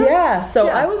 that makes sense. Yeah, so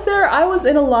Yeah. I was there. I was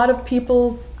in a lot of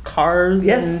people's cars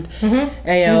Yes. and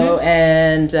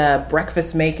and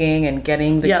breakfast making and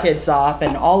getting the kids off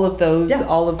and all of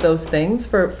those things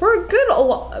for a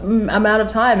good amount of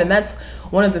time. And that's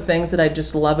one of the things that I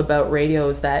just love about radio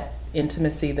is that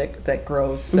intimacy that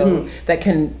grows, so that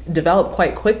can develop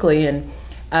quite quickly, and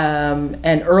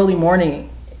early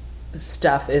morning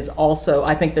stuff is also,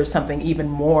 I think there's something even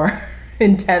more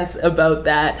intense about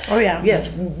that. Oh yeah.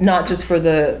 Yes. Not just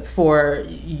for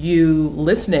you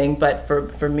listening, but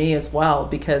for me as well,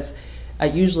 because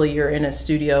usually you're in a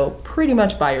studio pretty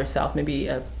much by yourself, maybe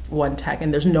one tech,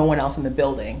 and there's no one else in the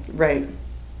building Right.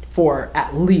 for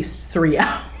at least 3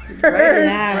 hours. Right.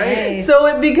 Yeah, right. So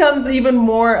it becomes even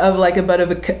more of like a bit of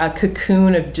a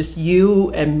cocoon of just you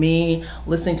and me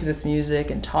listening to this music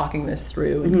and talking this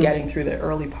through and getting through the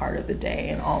early part of the day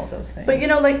and all of those things. But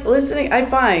like listening, I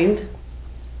find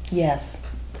yes,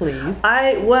 please.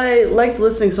 what I liked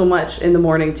listening so much in the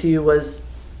morning to you was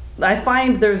I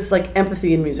find there's like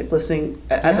empathy in music listening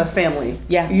as a family.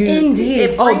 Yeah. Indeed.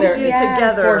 It brings you Yes.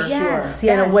 together For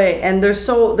sure. in a way. And there's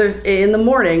in the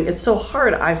morning, it's so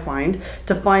hard, I find,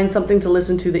 to find something to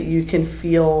listen to that you can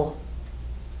feel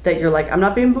that you're like, I'm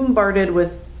not being bombarded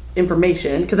with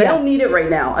information because I don't need it right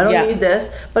now. I don't need this,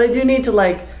 but I do need to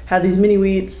like have these mini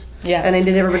wheats. Yeah. And I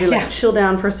need everybody to like chill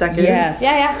down for a second. Yes.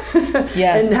 Yeah.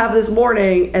 Yes. And have this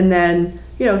morning and then,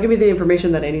 give me the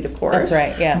information that I need, of course. That's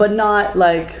right, yeah. But not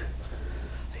like,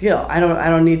 I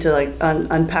don't need to like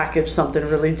unpackage something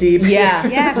really deep. Yeah.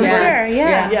 Yeah, for sure.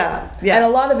 Yeah. Yeah. And a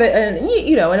lot of it, and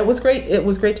and it was great. It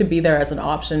was great to be there as an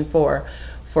option for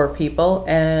people,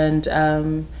 and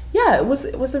it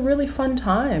was a really fun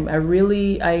time. I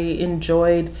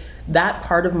enjoyed that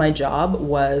part of my job.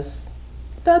 Was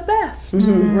the best,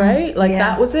 right? Like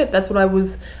that was it. That's what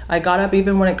I got up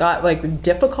even when it got like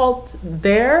difficult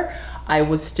there. I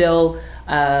was still.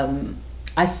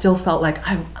 I still felt like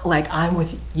I'm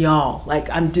with y'all. Like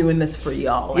I'm doing this for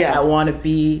y'all. Like I want to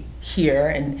be here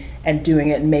and doing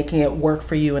it and making it work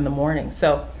for you in the morning.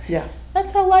 So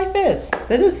that's how life is.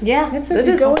 It is. Yeah. It says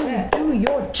you go and do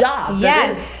your job.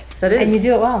 Yes. That is. And you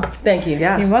do it well. Thank you.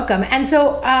 Yeah. You're welcome. And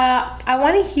so I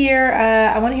want to hear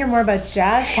more about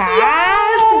Jazzcast.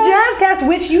 Jazzcast,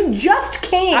 which you just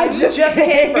came. I just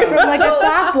came from like a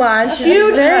soft launch.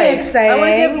 Huge Very hype.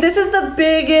 exciting. This is the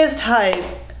biggest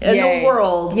hype in the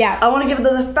world. Yeah. I want to give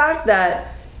the fact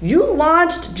that you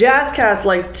launched Jazzcast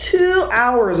like 2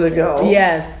 hours ago.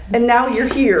 Yes. And now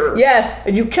you're here. Yes.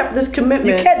 And you kept this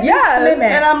commitment. You kept this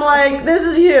commitment. And I'm like, this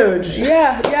is huge.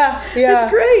 Yeah.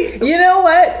 It's great. You know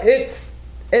what?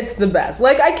 It's the best.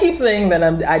 Like I keep saying that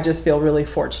I just feel really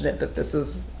fortunate that this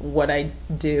is what I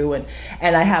do, and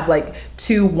I have like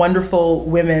 2 wonderful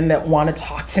women that want to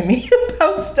talk to me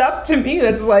about stuff to me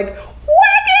that's like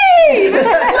wacky.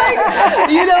 Like,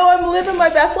 I'm living my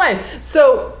best life.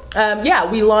 So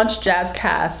we launched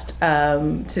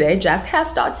Jazzcast today,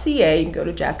 jazzcast.ca. You can go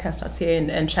to jazzcast.ca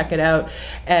and check it out.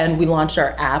 And we launched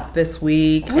our app this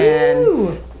week.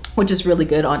 Which is really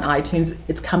good on iTunes.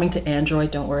 It's coming to Android,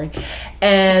 don't worry.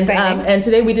 And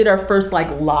today we did our first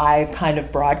like live kind of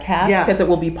broadcast because it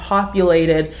will be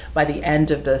populated by the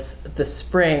end of the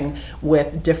spring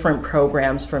with different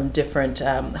programs from different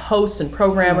hosts and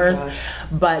programmers.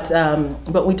 But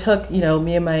we took,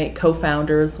 me and my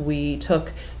co-founders, we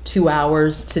took 2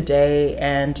 hours today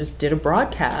and just did a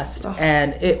broadcast,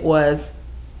 and it was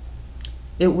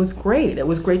great. It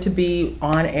was great to be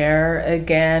on air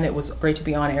again. It was great to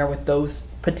be on air with those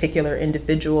particular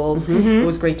individuals. It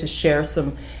was great to share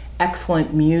some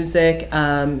excellent music.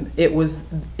 It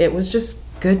was just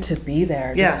good to be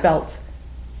there. Just felt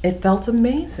it felt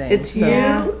amazing. It's you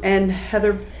and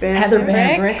Heather Bambrick. Heather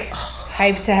Bambrick.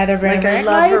 Hype to Heather Bambrick. Like, I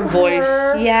love her voice.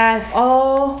 Yes.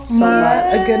 Oh So my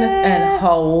much. goodness, and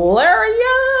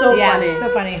hilarious. So Yeah, funny. so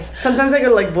funny. Sometimes I go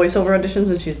to like voiceover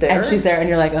auditions and she's there. And she's there, and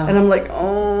you're like, oh. And I'm like,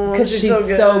 oh, Because she's so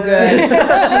good. so good.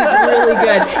 She's really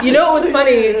good. You know what was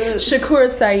funny? Shakura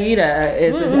Saida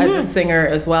is as a singer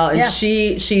as well, and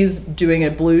she's doing a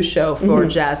blues show for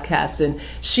Jazzcast, and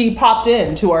she popped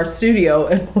into our studio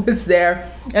and was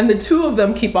there, and the two of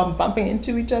them keep on bumping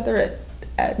into each other at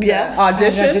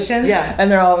auditions. Yeah.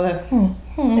 And they're all like,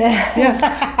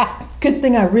 it's a good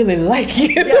thing I really like you.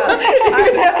 Yeah.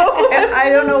 I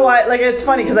don't know why. Like, it's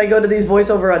funny because I go to these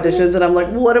voiceover auditions and I'm like,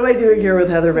 what am I doing here with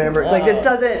Heather Bambrick? Like, it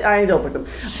doesn't. I don't book them.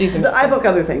 She's amazing. I book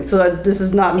other things, so this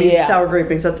is not me sour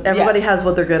graping. So that's everybody has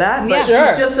what they're good at. But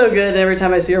she's just so good, and every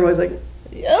time I see her, I'm always like,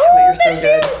 Oh, you're so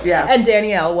good. Yeah. And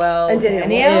Danielle Wells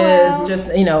is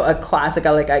just, a classic.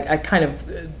 I kind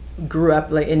of grew up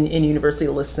like in university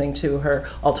listening to her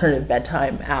alternative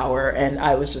bedtime hour, and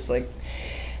I was just like,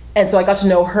 and so I got to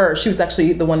know her. She was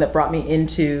actually the one that brought me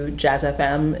into Jazz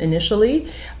FM initially.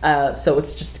 So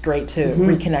it's just great to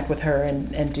reconnect with her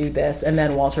and do this. And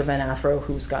then Walter Van Afro,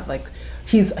 who's got like,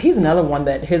 he's another one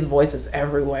that his voice is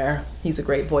everywhere. He's a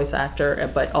great voice actor,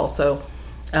 but also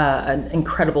an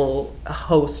incredible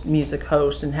music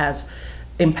host, and has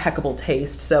impeccable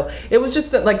taste. So it was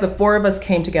just that like the four of us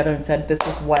came together and said, this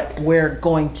is what we're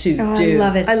going to do. I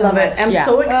love it. I love it. I'm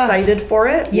so excited for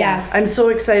it. Yes. I'm so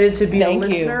excited to be a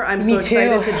listener. I'm so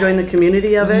excited to join the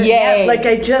community of it. Yay. Like,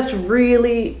 I just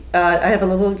really, I had a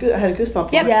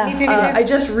goosebump. Yep. Me too. I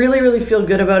just really feel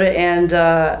good about it, and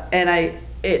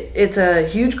it's a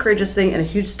huge courageous thing and a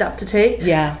huge step to take.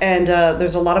 Yeah. And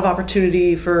there's a lot of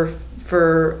opportunity for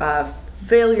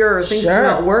failure or things to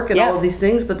not work and all of these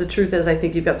things, but the truth is I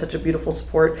think you've got such a beautiful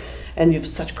support and you have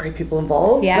such great people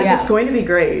involved. It's going to be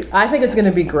great. I think it's going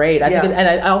to be great. I think and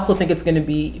I also think it's going to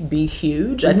be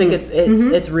huge. I think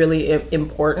it's really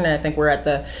important, and I think we're at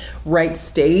the right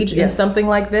stage in something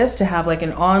like this to have like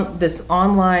this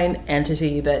online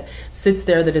entity that sits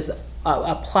there that is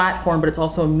a platform, but it's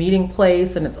also a meeting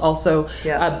place, and it's also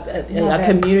a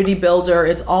community builder.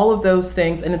 It's all of those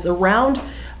things, and it's around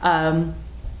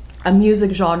a music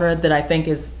genre that I think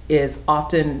is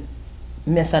often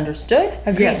misunderstood.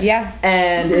 Agreed. Yeah.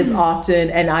 And is often,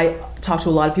 and I talk to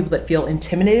a lot of people that feel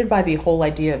intimidated by the whole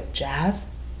idea of jazz.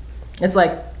 It's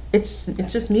like, it's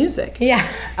just music. Yeah.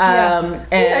 And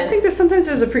I think sometimes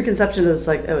there's a preconception that it's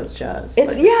like, oh, it's jazz.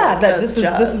 It's like, this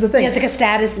is the thing. Yeah, it's like a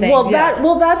status thing.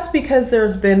 Well, that's because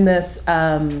there's been this.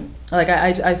 Like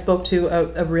I spoke to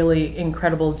a really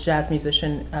incredible jazz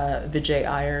musician, Vijay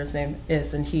Iyer, his name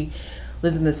is, and he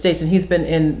lives in the States, and he's been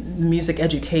in music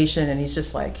education, and he's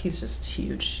just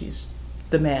huge. He's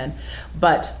the man.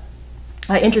 But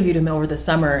I interviewed him over the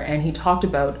summer, and he talked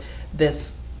about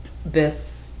this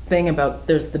thing about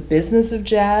there's the business of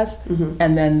jazz,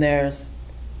 and then there's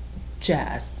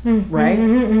jazz, right?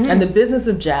 And the business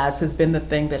of jazz has been the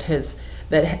thing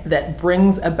that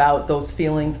brings about those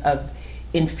feelings of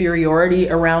inferiority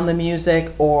around the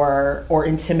music or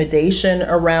intimidation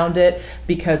around it,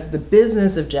 because the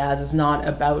business of jazz is not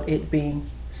about it being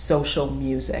social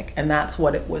music, and that's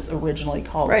what it was originally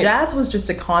called. Right. Jazz was just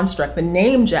a construct. The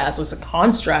name jazz was a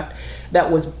construct that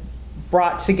was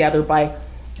brought together by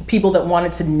people that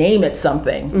wanted to name it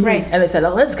something. Right. And they said,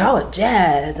 oh, let's call it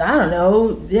jazz. I don't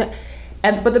know. Yeah.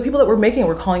 But the people that were making it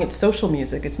were calling it social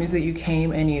music. It's music you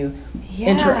came and you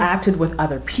interacted with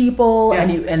other people,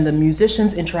 and the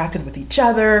musicians interacted with each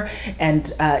other,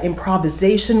 and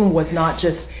improvisation was not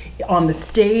just on the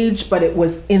stage, but it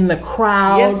was in the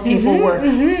crowd. Yes. People were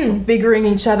figuring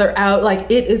each other out.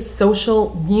 Like, it is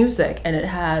social music, and it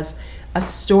has a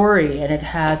story, and it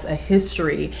has a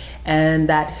history, and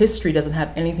that history doesn't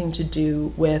have anything to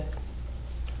do with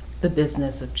the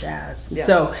business of jazz. Yeah.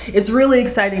 So it's really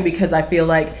exciting because I feel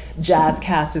like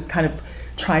Jazzcast is kind of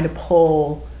trying to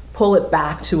pull it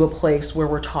back to a place where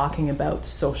we're talking about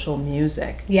social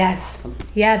music. Yes.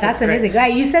 Yeah, that's amazing. Yeah,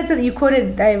 you said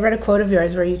something, I read a quote of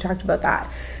yours where you talked about that.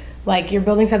 Like, you're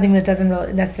building something that doesn't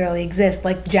really necessarily exist,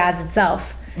 like jazz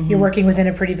itself. You're working within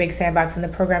a pretty big sandbox, and the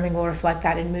programming will reflect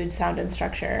that in mood, sound, and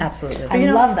structure. Absolutely.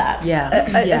 I love that. Yeah.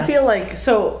 I feel like,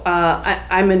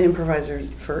 I'm an improviser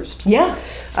first. Yeah.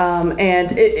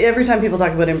 And every time people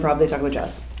talk about improv, they talk about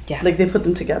jazz. Yeah. Like, they put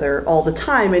them together all the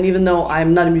time. And even though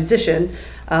I'm not a musician,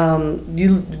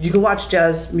 you can watch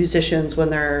jazz musicians when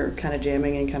they're kind of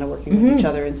jamming and kind of working with each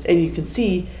other, and you can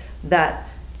see that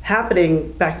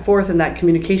happening back and forth, and that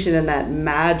communication and that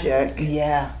magic.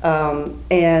 Yeah.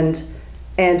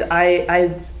 And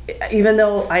I even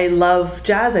though I love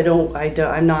jazz,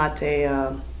 I'm not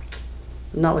a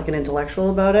I'm not like an intellectual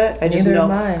about it. I just Neither know.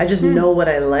 am I. I just know what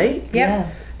I like. Yeah.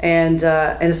 And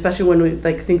especially when we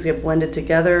like things get blended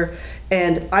together.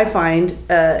 And I find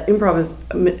improv is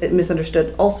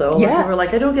misunderstood also. A lot of people are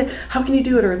like, I don't get, how can you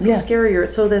do it? Or it's so scary, or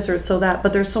it's so this, or it's so that.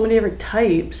 But there's so many different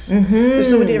types. There's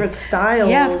so many different styles.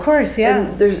 Yeah, of course, yeah.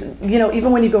 And there's, you know,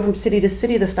 even when you go from city to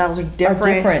city, the styles are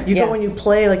different. You go when you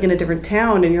play like in a different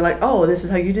town and you're like, oh, this is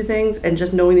how you do things. And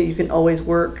just knowing that you can always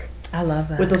work I love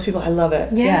that. with those people, I love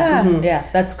it. Yeah. Yeah,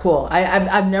 that's cool.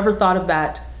 I've never thought of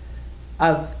that,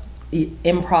 of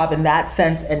improv in that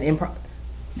sense, and improv.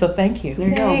 So thank you. There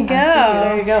you go. There you go.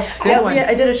 There you go. Good one.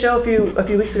 I did a show a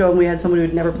few weeks ago, and we had someone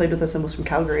who'd never played with us and was from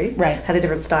Calgary. Right. Had a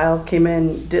different style. Came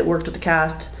in, worked with the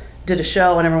cast, did a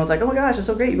show, and everyone was like, "Oh my gosh, it's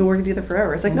so great! You've been working together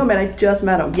forever." It's like, no, man, I just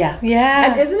met him. Yeah.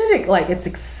 Yeah. And isn't it like, it's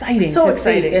exciting So to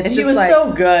exciting. see. It's and just he was like,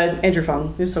 so good. Andrew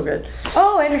Fung. He was so good.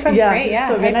 Oh, Andrew Funk's great. he was Yeah.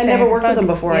 so good. And I Hype to never Andrew worked with him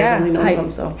Funk. before. Yeah. I only known Hype.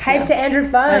 him. So Hype to Andrew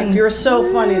Fung. you were so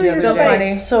funny the other so day.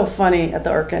 funny. So funny at the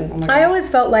Arkin. Oh my God. I always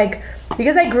felt like,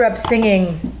 because I grew up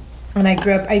singing, and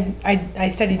I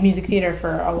studied music theater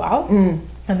for a while,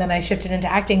 and then I shifted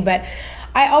into acting, but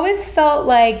I always felt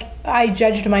like I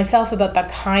judged myself about the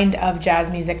kind of jazz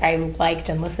music I liked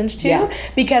and listened to,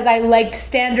 because I liked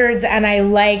standards, and I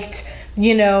liked,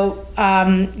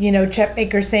 Chet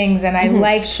Baker Sings, and I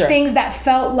liked things that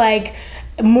felt like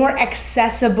more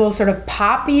accessible, sort of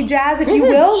poppy jazz, if you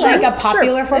will, like a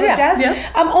popular form of jazz.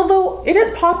 Yeah. although it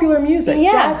is popular music.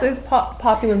 Yeah. Jazz is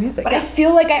popular music. But I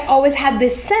feel like I always had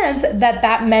this sense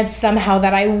that meant somehow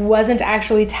that I wasn't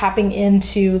actually tapping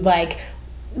into like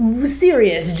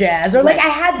serious jazz, or like I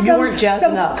had some. You weren't jazz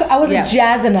enough. I wasn't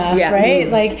jazz enough, right?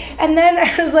 Like, and then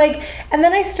I was like, and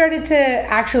then I started to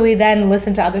actually then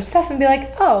listen to other stuff and be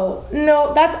like, oh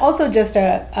no, that's also just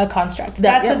a construct.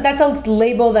 That's a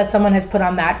label that someone has put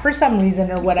on that for some reason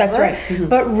or whatever. That's right. Mm-hmm.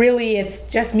 But really, it's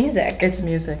just music. It's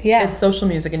music. Yeah. It's social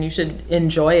music, and you should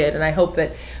enjoy it. And I hope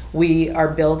that we are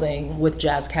building with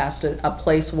Jazzcast a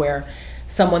place where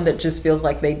someone that just feels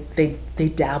like they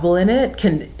dabble in it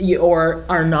or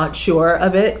are not sure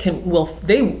of it you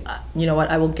know what,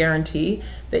 I will guarantee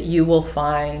that you will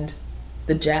find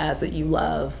the jazz that you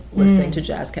love listening to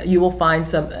Jazzcast. You will find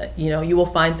you will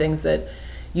find things that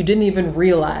you didn't even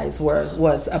realize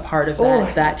was a part of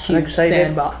that huge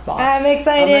sandbox. I'm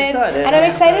excited. And I'm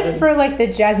excited for like the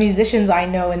jazz musicians I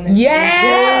know in this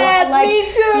Yes, like, me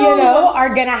too. Are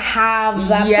gonna have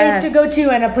that place to go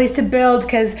to and a place to build,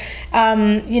 because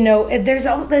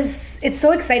it's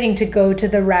so exciting to go to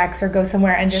the Rex or go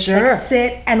somewhere and just like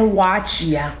sit and watch.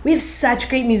 Yeah. We have such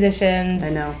great musicians. I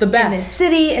know. The best. In this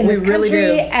city, in this country,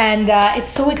 really do. and it's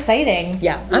so exciting.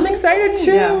 Yeah, I'm excited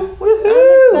too. Yeah.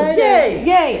 Woohoo!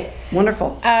 Yay!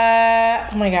 Wonderful. Oh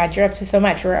my God, you're up to so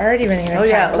much. We're already running out of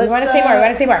time. Yeah, We want to say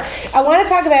more. I want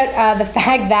to talk about the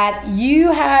fact that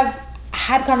you have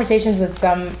had conversations with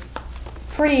some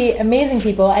pretty amazing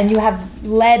people, and you have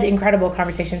led incredible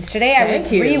conversations. Today I was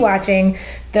rewatching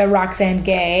the Roxanne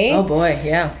Gay. Oh boy,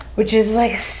 yeah. Which is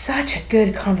like such a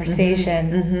good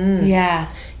conversation. Yeah.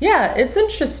 Yeah, it's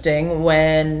interesting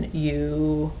when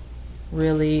you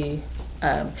really, you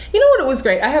know what, it was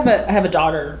great. I have a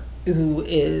daughter who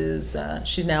is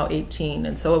she's now 18,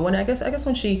 and so when I guess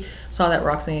when she saw that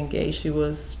Roxanne Gay, she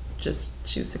was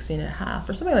 16 and a half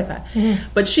or something like that.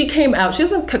 But she came out. She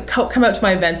doesn't come out to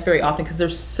my events very often because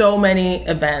there's so many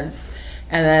events,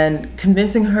 and then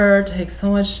convincing her takes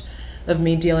so much of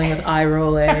me dealing with eye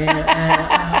rolling. And,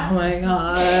 oh my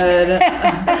God.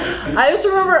 I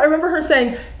remember her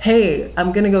saying, hey,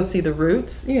 I'm going to go see the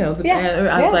Roots.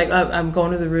 I was like, I'm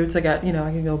going to the Roots. I got, I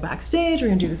can go backstage. We're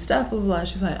going to do this stuff, blah, blah, blah.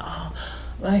 She's like, oh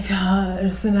my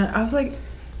gosh. And I was like,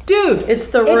 dude, it's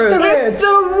the Roots. It's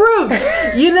the Roots.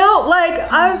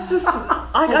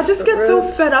 I just get so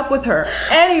fed up with her.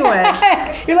 Anyway.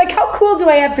 You're like, how cool do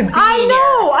I have to be? I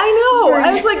know.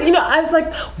 I was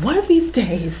like, one of these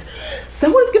days,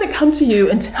 someone's going to come to you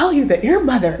and tell you that your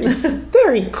mother is a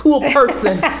very cool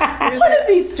person. One of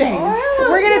these days.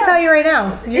 We're going to tell you right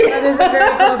now. Your mother's a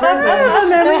very cool person.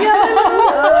 One of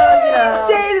these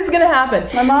days it's going to happen.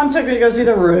 My mom took me to go see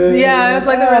the Roots. Yeah, it's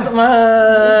like the rest of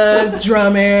my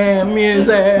drumming,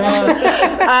 music.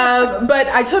 But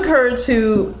I took her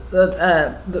to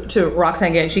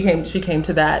Roxanne Gay. She came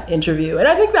to that interview, and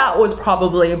I think that was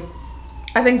probably,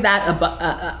 everyone's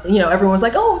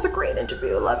like, oh, it was a great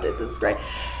interview, I loved it, this is great.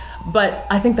 But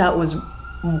I think that was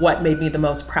what made me the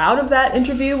most proud of that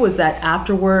interview, was that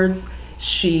afterwards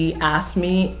she asked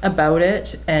me about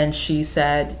it, and she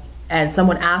said, and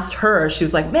someone asked her, she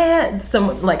was like, man,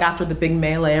 someone, like after the big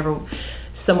melee,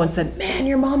 someone said, man,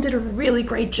 your mom did a really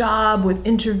great job with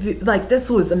interview, like this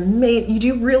was amazing, do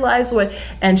you realize what,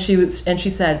 and she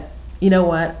said, you know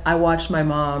what? I watched my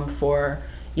mom for,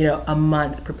 a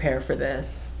month prepare for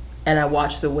this, and I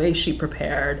watched the way she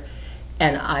prepared,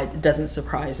 and it doesn't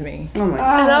surprise me. Oh my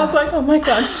God. And I was like, oh my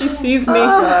God, she sees me.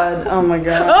 Oh my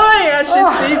God. Oh yeah,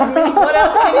 she sees me. What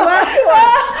else can you ask for?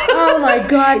 Oh my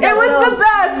God. It was the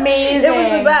best. Amazing. It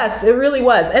was the best. It really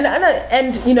was. And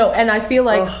I feel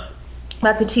like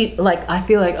that's I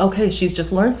feel like, okay, she's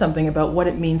just learned something about what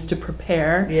it means to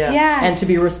prepare. Yeah. Yes. And to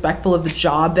be respectful of the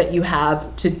job that you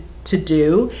have to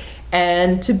do,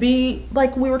 and to be,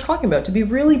 like we were talking about, to be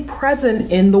really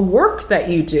present in the work that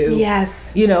you do.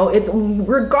 Yes. It's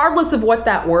regardless of what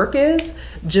that work is,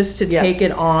 just to take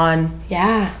it on.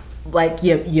 Yeah. Like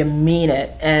you mean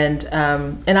it. And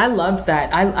I loved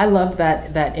that. I loved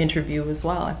that interview as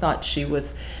well. I thought she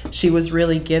was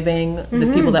really giving.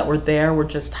 The people that were there were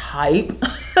just hype.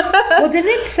 Well,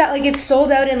 didn't it sell, it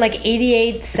sold out in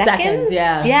 88 seconds?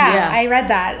 Yeah. I read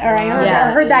that, or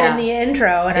I heard that in the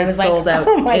intro, and I was like, sold out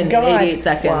oh my in God. 88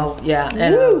 seconds. Wow. Yeah.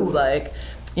 And I was like,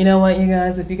 you know what, you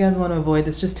guys, if you guys want to avoid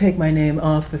this, just take my name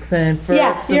off the thing first.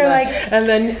 Yes, you're and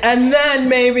then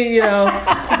maybe,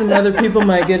 some other people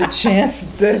might get a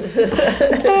chance at this.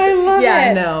 I love it.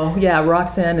 I know. Yeah,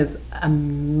 Roxanne is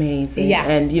amazing. Yeah.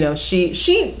 And she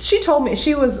told me,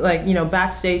 she was like,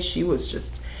 backstage, she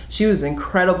was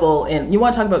incredible. And you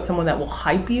want to talk about someone that will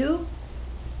hype you?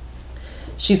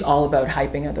 She's all about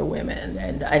hyping other women,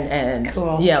 and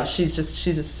cool. Yeah, she's just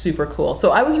super cool. So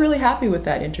I was really happy with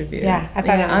that interview. Yeah, I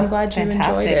thought it was I'm glad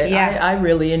fantastic. you enjoyed it. Yeah. I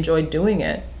really enjoyed doing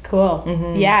it. Cool.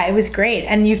 Yeah, it was great.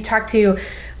 And you've talked to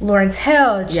Lawrence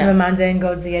Hill, Chimamanda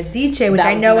Ngozi Adichie, which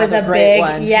I know is a great big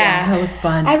one. Yeah, that was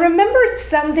fun. I remember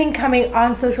something coming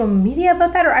on social media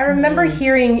about that, or I remember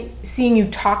seeing you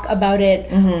talk about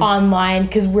it online,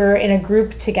 because we're in a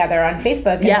group together on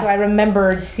Facebook, and so I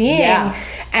remembered seeing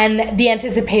and the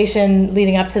anticipation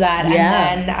leading up to that,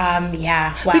 and then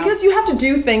wow. Because you have to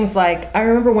do things like, I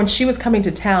remember when she was coming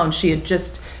to town, she had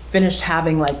just finished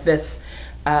having this.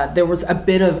 There was a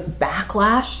bit of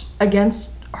backlash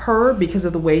against her because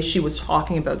of the way she was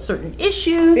talking about certain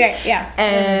issues. Yeah.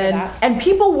 And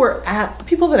people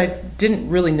that I didn't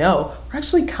really know were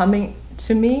actually coming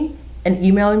to me and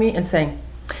emailing me and saying,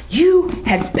 you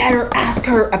had better ask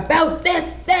her about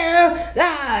this, there,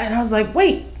 that. And I was like,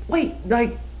 wait,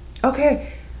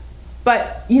 okay.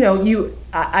 But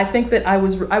I think that I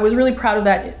was really proud of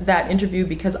that interview,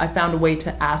 because I found a way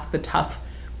to ask the tough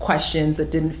questions that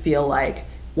didn't feel like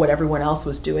what everyone else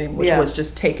was doing, which was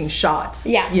just taking shots.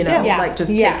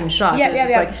 Taking shots.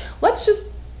 It's like, let's just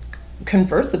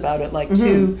converse about it like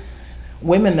two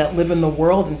women that live in the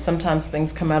world, and sometimes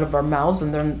things come out of our mouths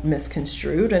and they're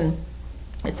misconstrued, and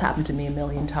it's happened to me a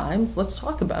million times. Let's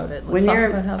talk about it. Let's talk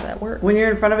about how that works. When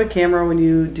you're in front of a camera, when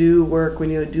you do work, when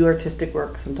you do artistic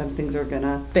work, sometimes things are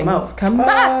gonna come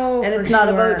back. Oh, and it's not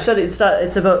about shutting. It's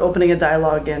about opening a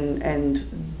dialogue and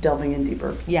delving in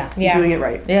deeper. Yeah. Doing it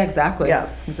right. Yeah, exactly. Yeah.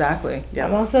 Exactly. Yeah.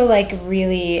 I'm also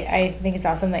really, I think it's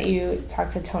awesome that you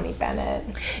talked to Tony Bennett.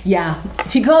 Yeah.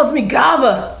 He calls me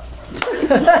Garvia.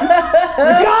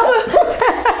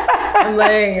 I'm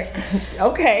like,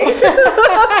 okay.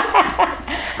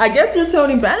 I guess you're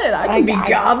Tony Bennett. I can be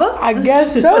Garvia. I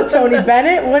guess so, Tony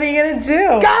Bennett. What are you gonna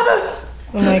do? Garvia!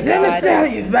 Oh my God. Let me tell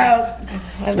you about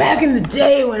back in the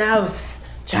day when I was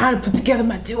trying to put together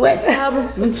my duets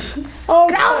album.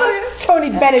 Tony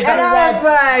Bennett. And I was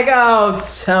like, oh,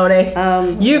 Tony,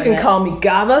 you can call me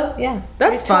Garvia. Yeah,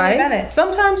 that's fine. Bennett.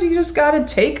 Sometimes you just gotta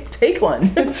take one.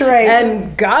 That's right.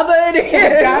 And Garvia it is.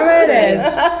 Garvia it is.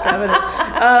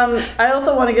 I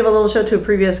also want to give a little shout to a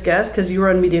previous guest, because you were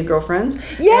on Media Girlfriends.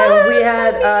 Yes, and we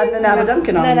had Nanaba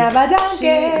Duncan on. Nanaba Duncan. She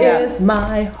is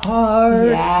my heart.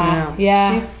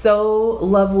 Yeah. She's so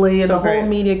lovely, and the whole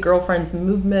Media Girlfriends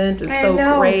movement is so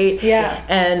great. Yeah.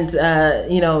 And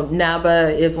Naba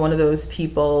is one of those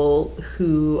people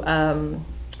who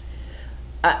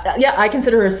I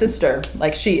consider her a sister.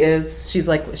 Like she's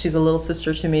a little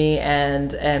sister to me,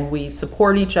 and we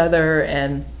support each other,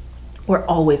 and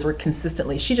we're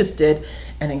consistently. She just did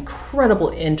an incredible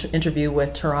interview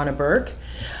with Tarana Burke.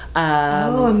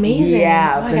 Amazing!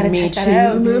 Yeah, the Me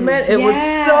Too movement. It was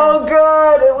so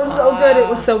good. It was so good. It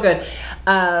was so good.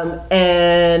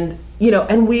 And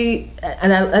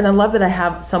I love that I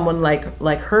have someone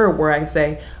like her, where I can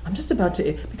say, I'm just about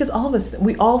to, because all of us,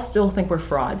 we all still think we're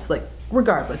frauds, like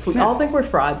regardless, we all think we're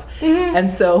frauds. And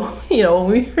so,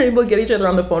 when we were able to get each other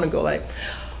on the phone and go like,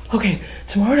 okay,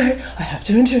 tomorrow night I have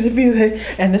to interview her,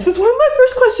 and this is my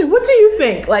first question. What do you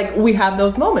think? Like, we have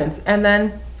those moments, and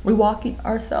then we walk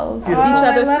ourselves, each Oh, I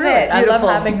other love through it. it. I love Beautiful.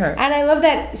 having her. And I love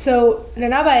that. So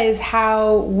Nanaba is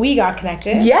how we got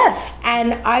connected. Yes.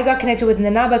 And I got connected with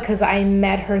Nanaba because I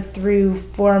met her through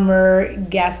former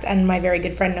guest and my very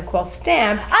good friend Nicole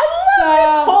Stamp. I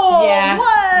love Nicole. Yeah,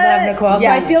 What? love Nicole.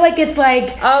 Yeah. So I feel like it's like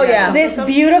Oh, yeah. this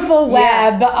beautiful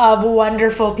Yeah. web of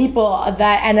wonderful people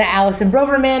that, and Alison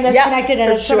Broverman is Yeah, connected, and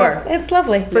for it's sort of- sure. it's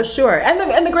lovely. For sure.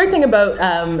 And the great thing about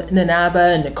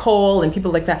Nanaba and Nicole and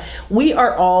people like that, we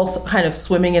are all kind of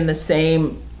swimming in the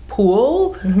same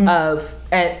pool of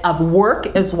work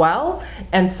as well.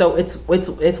 And so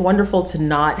it's wonderful to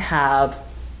not have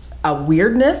a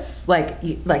weirdness, like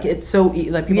it's so,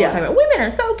 like people are talking about women are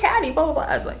so catty, blah blah blah.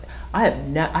 I was like, I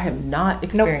have not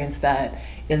experienced that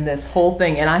in this whole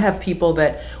thing. And I have people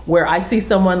that where I see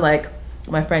someone like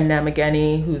my friend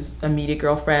Namageni, who's a media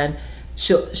girlfriend,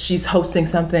 she's hosting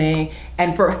something,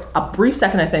 and for a brief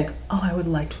second I think, oh, I would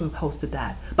like to have hosted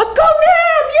that, but go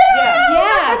Nam,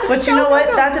 Yeah. But you know what?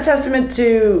 That's a testament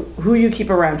to who you keep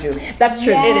around you. that's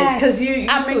true. Yes. It is because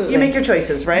Absolutely. you make your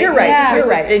choices, right? You're right. Yeah. You're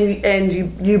right. And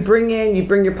you bring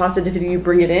your positivity, you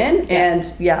bring it in, and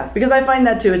because I find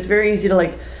that too. It's very easy to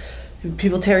like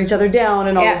people tear each other down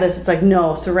and all of this. It's like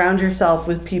no, surround yourself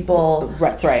with people.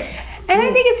 That's right. And I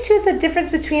think it's too, it's a difference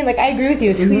between, like, I agree with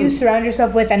you, it's who you surround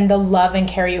yourself with and the love and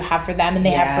care you have for them and they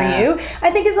have for you.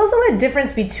 I think it's also a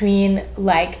difference between,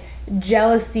 like,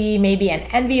 jealousy maybe and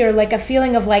envy, or like a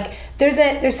feeling of like, there's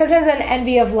sometimes an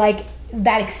envy of like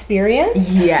that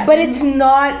experience. Yes. But it's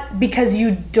not because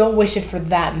you don't wish it for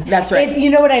them. That's right. You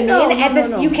know what I mean? No,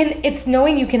 and no. you can, it's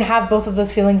knowing you can have both of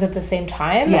those feelings at the same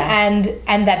time, and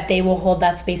that they will hold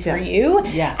that space for you.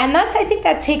 Yeah. And that's, I think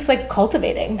that takes like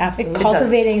cultivating. Absolutely. Like,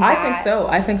 cultivating I that. think so.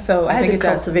 I think I had think to it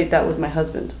does. cultivate that with my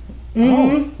husband.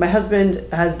 Mm-hmm. My husband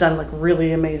has done like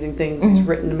really amazing things. He's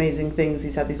written amazing things.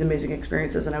 He's had these amazing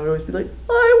experiences, and I would always be like,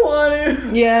 I want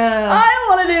to. Yeah. I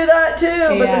want to do that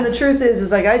too. But then Yeah. the truth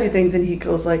is like I do things, and he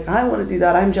goes like, I want to do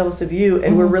that. I'm jealous of you,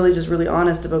 and we're really just really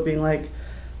honest about being like,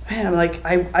 man, I'm like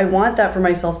I want that for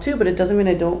myself too, but it doesn't mean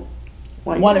I don't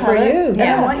want Want you it to for have it. you. And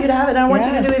Yeah. I want you to have it, and I want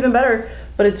you Yeah. to do even better.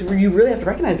 But it's you really have to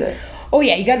recognize it. Oh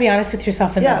yeah, you got to be honest with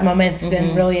yourself in Yeah. those moments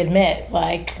and really admit,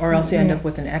 like, Or else you end up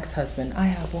with an ex-husband. I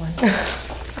have one.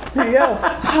 There you go.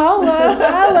 holla,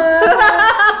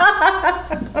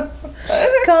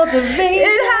 cultivate.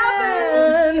 It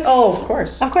happens. Oh, of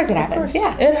course. Of course it happens.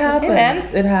 Yeah, It happens. Hey,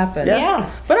 man. It happens. Yes. Yeah.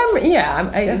 But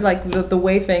I like the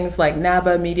way things like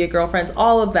NABA, Media Girlfriends,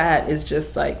 all of that is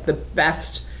just like the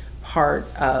best part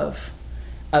of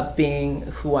being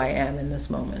who I am in this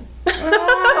moment.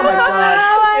 Oh my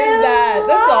gosh. Is that?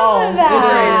 That's all.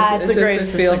 that. It's the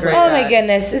greatest. It feels like Oh that. my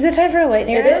goodness, is it time for a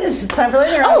lightning It round? is. It's time for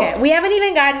later. Okay, we haven't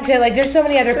even gotten to, like, there's so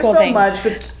many other There's cool so things. much,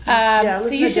 but So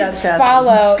listen you to should Jazzcast.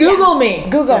 follow. Google me.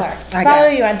 Google her. I Follow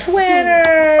guess. you on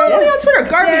Twitter. Follow me on Twitter,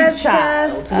 Garvia's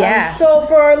Jazzcast. Child. Yeah. So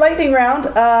for our lightning round,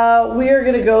 we are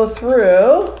going to go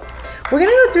through. We're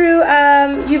gonna go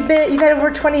through. You've had over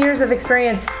 20 years of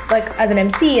experience, like as an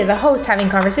MC, as a host, having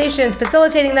conversations,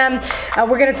 facilitating them.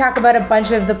 We're gonna talk about a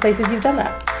bunch of the places you've done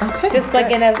that. Okay. Just like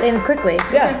in quickly.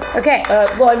 Yeah. Okay.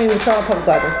 Well, I mean, the Toronto Public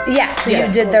Library. Yeah. So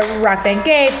Yes. you did the Roxane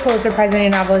Gay, Pulitzer Prize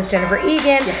winning novelist Jennifer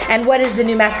Egan, and What is the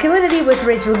New Masculinity with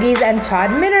Rachel Geese and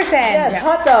Todd Minnerson. Yes,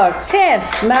 hot dogs.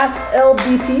 TIFF, Mass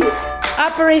LBP.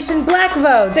 Operation Black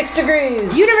Vote, 6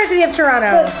 Degrees. University of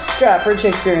Toronto. The Stratford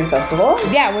Shakespearean Festival.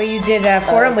 Yeah, where you did a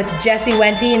forum with Jesse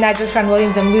Wenty, Nigel Sean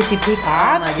Williams, and Lucy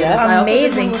Peacock. Oh my goodness. I also did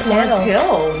Amazing one with Lawrence panel.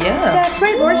 Hill. Yeah. That's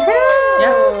right, Lawrence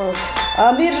Hill.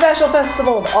 The International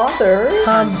Festival of Authors.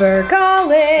 Humber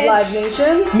College. Live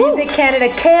Nation. Music Canada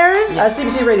Cares.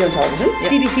 CBC Radio and Television.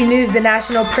 CBC News, The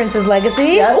National Prince's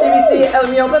Legacy. Yeah, CBC Out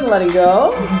in the Open, Letting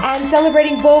Go. And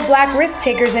celebrating Bold Black Risk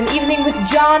Takers, an evening with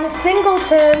John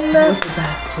Singleton. That was the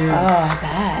best too. Oh, I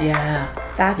bet. Yeah.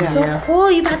 That's so Yeah.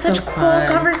 cool. You've had That's such so cool fun.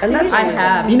 conversations. I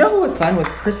have. You know who was fun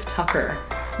was Chris Tucker.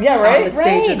 Yeah, On right? the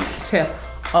stage Right. of TIFF.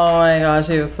 Oh my gosh,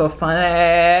 he was so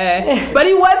funny. But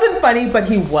he wasn't funny, but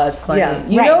he was funny. Yeah.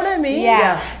 You Right. know what I mean?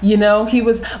 Yeah. You know, he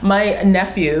was, my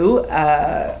nephew,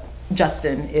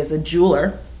 Justin, is a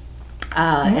jeweler.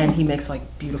 And he makes like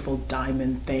beautiful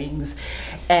diamond things,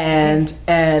 and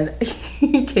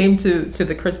he came to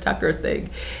the Chris Tucker thing,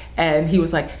 and he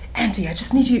was like, Auntie, I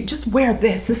just need you, just wear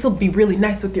this. This will be really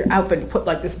nice with your outfit. And he put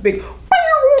like this big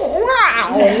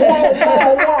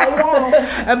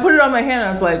and put it on my hand.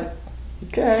 I was like,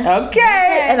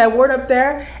 okay. And I wore it up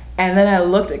there, and then I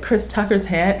looked at Chris Tucker's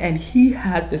hand, and he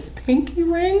had this pinky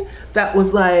ring that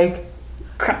was like.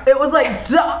 It was like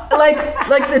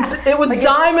it was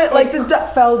diamond, like the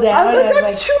fell down I was like, and,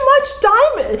 that's like- too much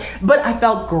diamond. But I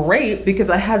felt great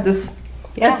because I had this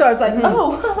Yeah. And so I was like,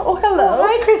 oh, hello.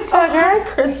 Hi, Chris Tucker. Hi,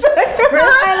 Chris Tucker.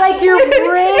 I like your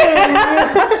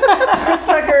ring. Chris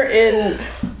Tucker in,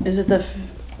 is it the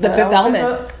Fifth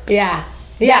Element? Yeah.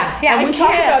 And we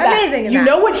talked about that. Amazing. You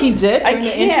know what he did during the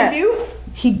can't. interview?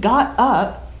 He got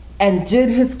up and did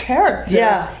his character.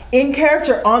 Yeah. In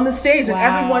character on the stage, and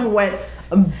Wow. everyone went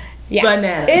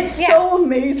bananas. It's so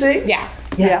amazing.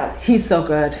 Yeah. He's so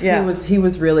good. Yeah. He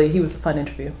was a fun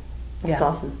interview. It's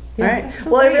awesome. Yeah. All right.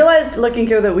 Well, I realized looking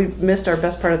here that we missed our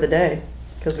best part of the day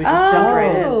because we just jumped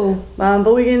right in.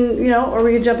 But we can, or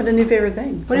we can jump into new favorite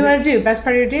thing. What do you want to do? Best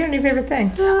part of your day or new favorite thing?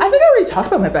 I think I already talked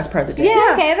about my best part of the day. Yeah,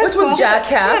 okay, that's Which was cool. Jazzcast,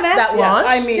 Yeah, man. that launch.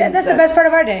 I mean, That's the best part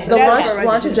of our day. The Jazzcast.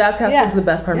 launch of Jazzcast Yeah. was the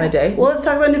best part of my day. Well, let's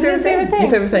talk about new New favorite favorite thing. Your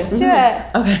favorite thing. Let's do it.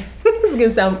 Okay. This is going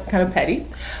to sound kind of petty.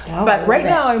 No, I but love right it.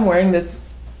 now I'm wearing this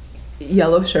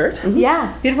yellow shirt.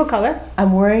 Yeah, beautiful color.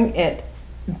 I'm wearing it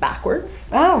backwards.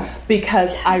 Oh.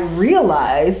 Because I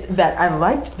realized that I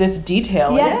liked this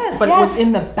detail, Yes, but it was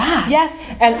in the back.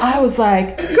 Yes. And I was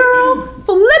like, girl,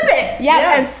 flip it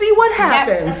and see what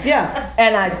happens. Yeah.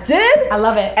 And I did. I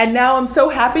love it. And now I'm so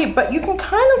happy, but you can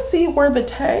kind of see where the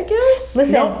tag is.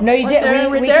 Listen, no, you Right didn't. there,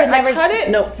 We right there. could never I cut see- it.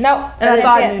 No. No. And I that's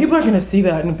thought it. people are gonna see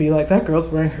that and be like, that girl's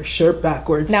wearing her shirt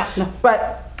backwards. No.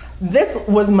 But this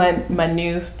was my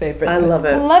new favorite. I love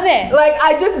it. Love it. Like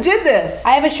I just did this.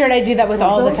 I have a shirt I do that with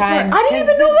all the time. smart. I didn't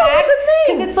even know that was a thing.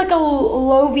 Because it's like a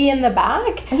low-V in the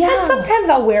back. Yeah. And sometimes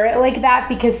I'll wear it like that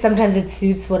because sometimes it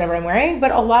suits whatever I'm wearing.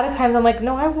 But a lot of times I'm like,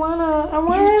 no, I want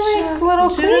like just little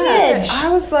did cleavage. I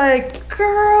was like,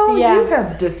 girl, Yeah. you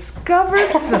have discovered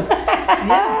some. Man,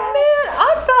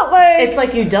 I felt like It's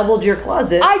like you doubled your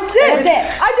closet. I did. That's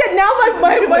it. I did. Now,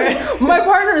 like my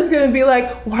partner is gonna be like,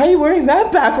 "Why are you wearing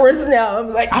that backwards now?"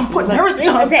 I'm like, "I'm putting everything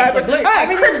on That's it. backwards." Hey,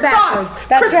 Everything's crisscross.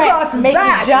 That's Crisscross right. is Make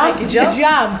back. you jump. Make you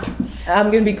jump. Jump.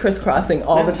 I'm gonna be crisscrossing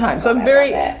all the time. So I'm I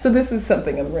very. love it. So this is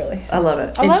something I'm really. I love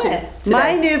it. I love into it. today.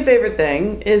 My new favorite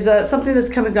thing is something that's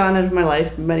come and gone into my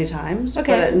life many times.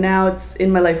 Okay. But now it's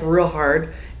in my life real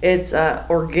hard. It's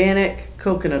organic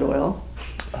coconut oil.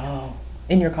 Oh,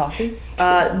 in your coffee.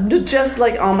 Just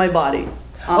like on my body.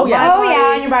 Oh, yeah. Oh,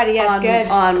 yeah, on your body. Yeah, it's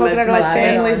good. On Coconut my oil's great.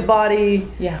 family's body.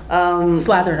 Yeah.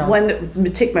 Slather it on.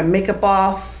 When take my makeup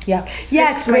off. Yeah. Yeah,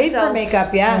 Fix it's great myself. for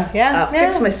makeup. Yeah.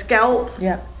 Fix my scalp.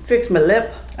 Yeah. Fix my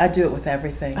lip. I do it with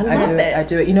everything. I love do it. I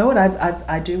do it. You know what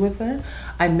I do with it?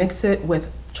 I mix it with.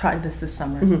 Try this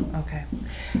summer. Okay.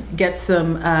 Get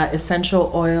some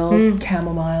essential oils,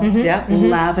 chamomile, Yeah.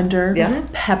 lavender, Yeah.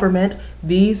 peppermint.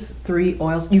 These 3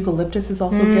 oils. Eucalyptus is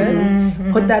also good.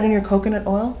 Put that in your coconut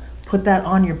oil. Put that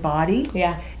on your body.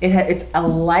 Yeah. It's a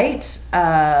light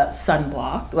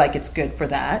sunblock, like it's good for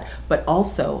that, but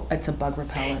also it's a bug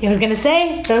repellent. I was gonna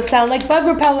say those sound like bug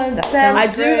repellents. I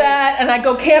do that, and I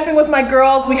go camping with my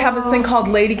girls. We have this thing called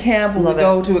Lady Camp, where we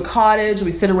go to a cottage,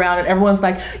 we sit around, and everyone's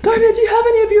like, Garvia, do you have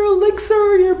any of your elixir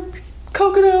or your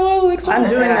coconut oil elixir? I'm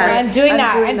doing that. I'm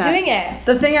doing it.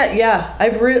 The thing,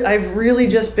 I've really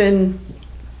just been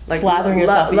like Slathering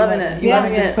yourself. loving it. Yeah.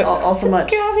 Loving it all so much.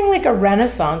 You're having like a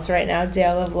renaissance right now,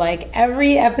 Dale, of like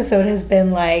every episode has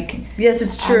been like Yes,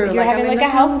 it's true. you're having I'm in like a the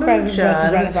health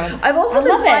kombucha. renaissance. I've also I been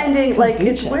love it. finding like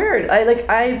it's Kombucha. weird.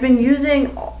 I've been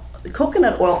using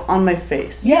coconut oil on my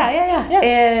face. Yeah.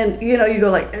 And you go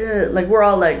like ugh, like we're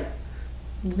all like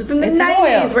from the It's an 90s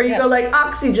oil, where you yeah. go like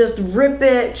Oxy, just rip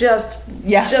it, just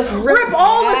rip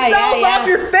all the Yeah, cells yeah. off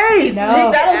your face. No.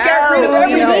 That'll get rid of No,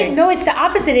 you everything. No, it's the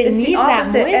opposite. It it's needs the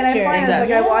opposite. that moisture. And I find it's like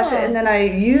I wash it and then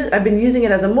I've been using it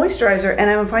as a moisturizer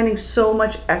and I'm finding so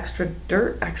much extra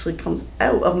dirt actually comes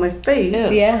out of my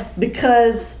face. Yeah.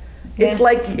 Because it's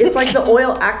like the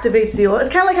oil activates the oil. It's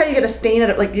kind of like how you get a stain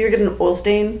like you're getting an oil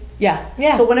stain. Yeah.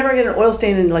 So whenever I get an oil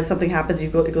stain and like something happens,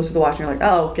 it goes through the wash and you're like,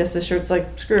 oh, guess this shirt's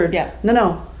like screwed. Yeah.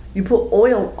 No. You put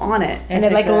oil on it And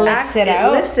it like lifts it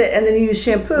out. It lifts it, and then you use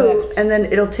shampoo, Lift. and then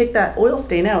it'll take that oil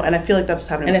stain out. And I feel like that's what's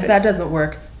happening. And with if my that face. doesn't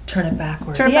work, turn it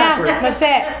backwards. Turn it Yeah, backwards. that's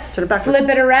it. Turn it backwards. Flip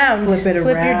it around. Flip it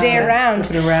Flip your day around. around.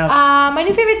 Flip it around. My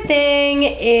new favorite thing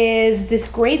is this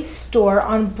great store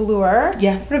on Bloor.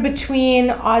 Yes. Sort of between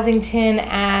Ossington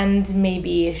and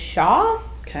maybe Shaw.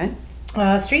 Okay.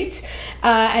 Street,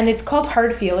 and it's called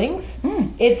Hard Feelings.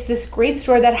 It's this great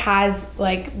store that has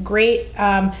like great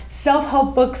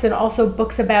self-help books and also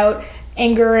books about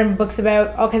anger and books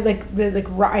about all kinds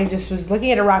I just was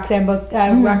looking at a Roxanne book,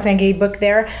 Roxanne Gay book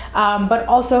there, but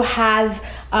also has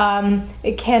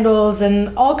candles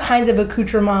and all kinds of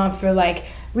accoutrement for like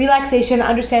relaxation,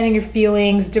 understanding your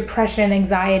feelings, depression,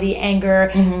 anxiety, anger,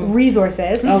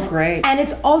 resources. Oh, great. And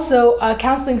it's also a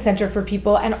counseling center for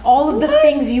people, and all of the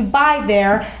things you buy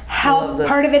there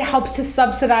part of it helps to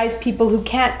subsidize people who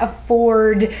can't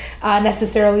afford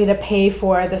necessarily to pay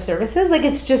for the services. Like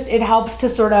it helps to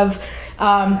sort of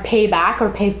pay back or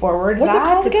pay forward. What's it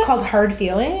called again? It's called Hard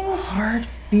Feelings. Hard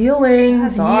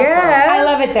Feelings. That's awesome. Yes. I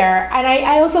love it there. And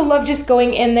I also love just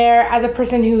going in there as a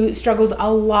person who struggles a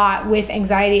lot with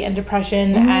anxiety and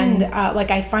depression. And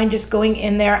I find just going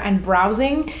in there and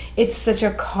browsing, it's such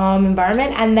a calm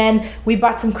environment. And then we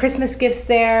bought some Christmas gifts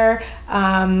there.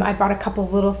 I bought a couple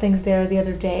of little things there the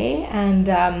other day. And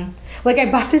I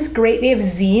bought this they have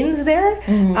zines there.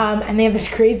 And they have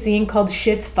this great zine called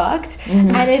Shit's Fucked.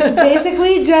 And it's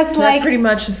basically just that pretty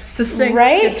much is succinct.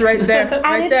 Right? It's right there.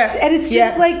 And it's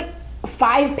just like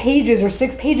 5 pages or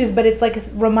 6 pages, but it's like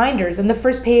reminders. And the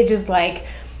first page is like,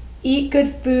 eat good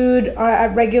food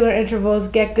at regular intervals,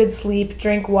 get good sleep,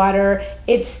 drink water.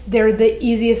 They're the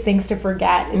easiest things to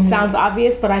forget. It sounds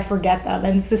obvious, but I forget them.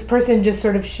 And it's this person just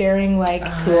sort of sharing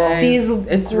these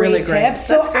great tips.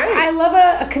 So I love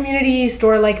a community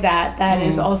store like that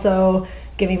is also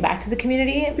giving back to the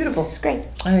community. Beautiful. It's great.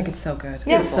 I think it's so good.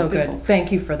 Yeah. It's so Beautiful. good.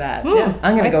 Thank you for that. Yeah.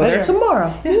 I'm going to go there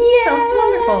tomorrow. Yeah. Sounds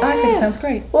wonderful. I think it sounds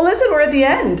great. Well, listen, we're at the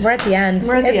end. We're at the end.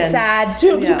 It's sad.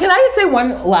 Can I say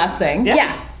one last thing?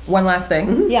 Yeah. One last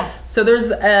thing. Yeah. So there's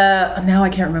now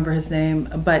I can't remember his name,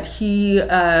 but he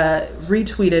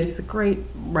retweeted. He's a great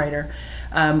writer.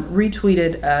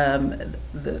 Retweeted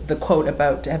the quote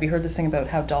about. Have you heard this thing about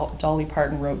how Dolly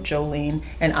Parton wrote Jolene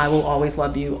and I Will Always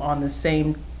Love You on the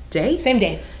same day? Same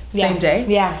day. Same day.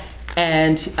 Yeah.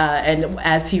 And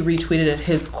as he retweeted it,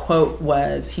 his quote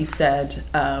was, he said,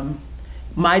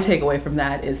 "My takeaway from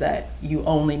that is that you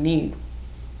only need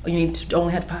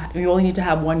to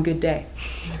have one good day.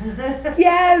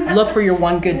 Yes. Look for your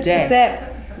one good day." That's it.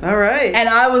 All right. And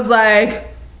I was like,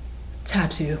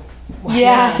 tattoo.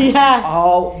 Yeah.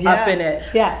 All up in it.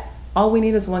 Yeah. All we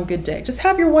need is one good day. Just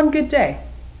have your one good day.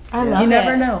 I love it. You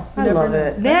never know. I love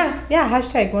it. Yeah.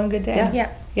 Hashtag one good day.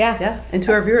 Yeah. And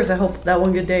to our viewers, I hope that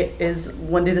one good day is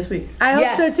one day this week. I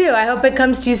hope so too. I hope it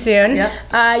comes to you soon.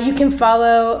 Yeah. You can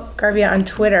follow Garvia on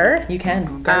Twitter. You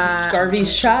can.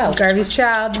 Garvie's Child. Garvey's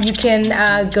Child. You can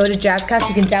go to Jazzcast.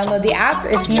 You can download the app.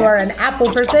 If you are an Apple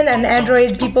person and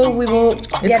Android people, we will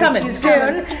get it to you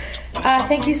soon.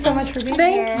 Thank you so much for being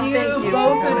here. Thank you, Thank you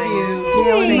both for of coming. you.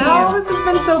 Thank This has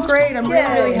been so great. I'm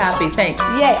really happy. Thanks.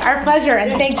 Yay, our pleasure,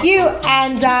 and thank you.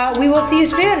 And we will see you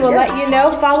soon. We'll let you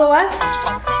know. Follow us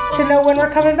to know when we're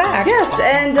coming back. Yes,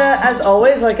 and as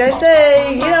always, like I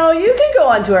say, you can go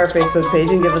onto our Facebook page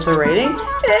and give us a rating.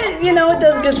 It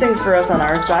does good things for us on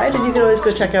our side, and you can always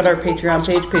go check out our Patreon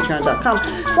page,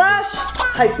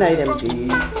 patreon.com/HypeNightMG.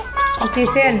 I'll see you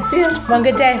soon. See ya. One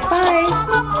good day. Bye.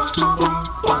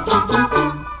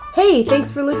 Hey,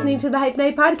 thanks for listening to the Hype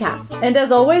Night Podcast. And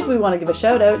as always, we want to give a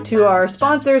shout out to our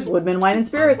sponsors, Woodman Wine and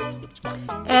Spirits.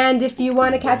 And if you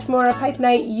want to catch more of Hype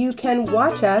Night, you can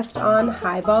watch us on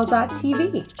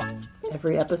highball.tv.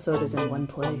 Every episode is in one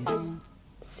place.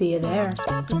 See you there.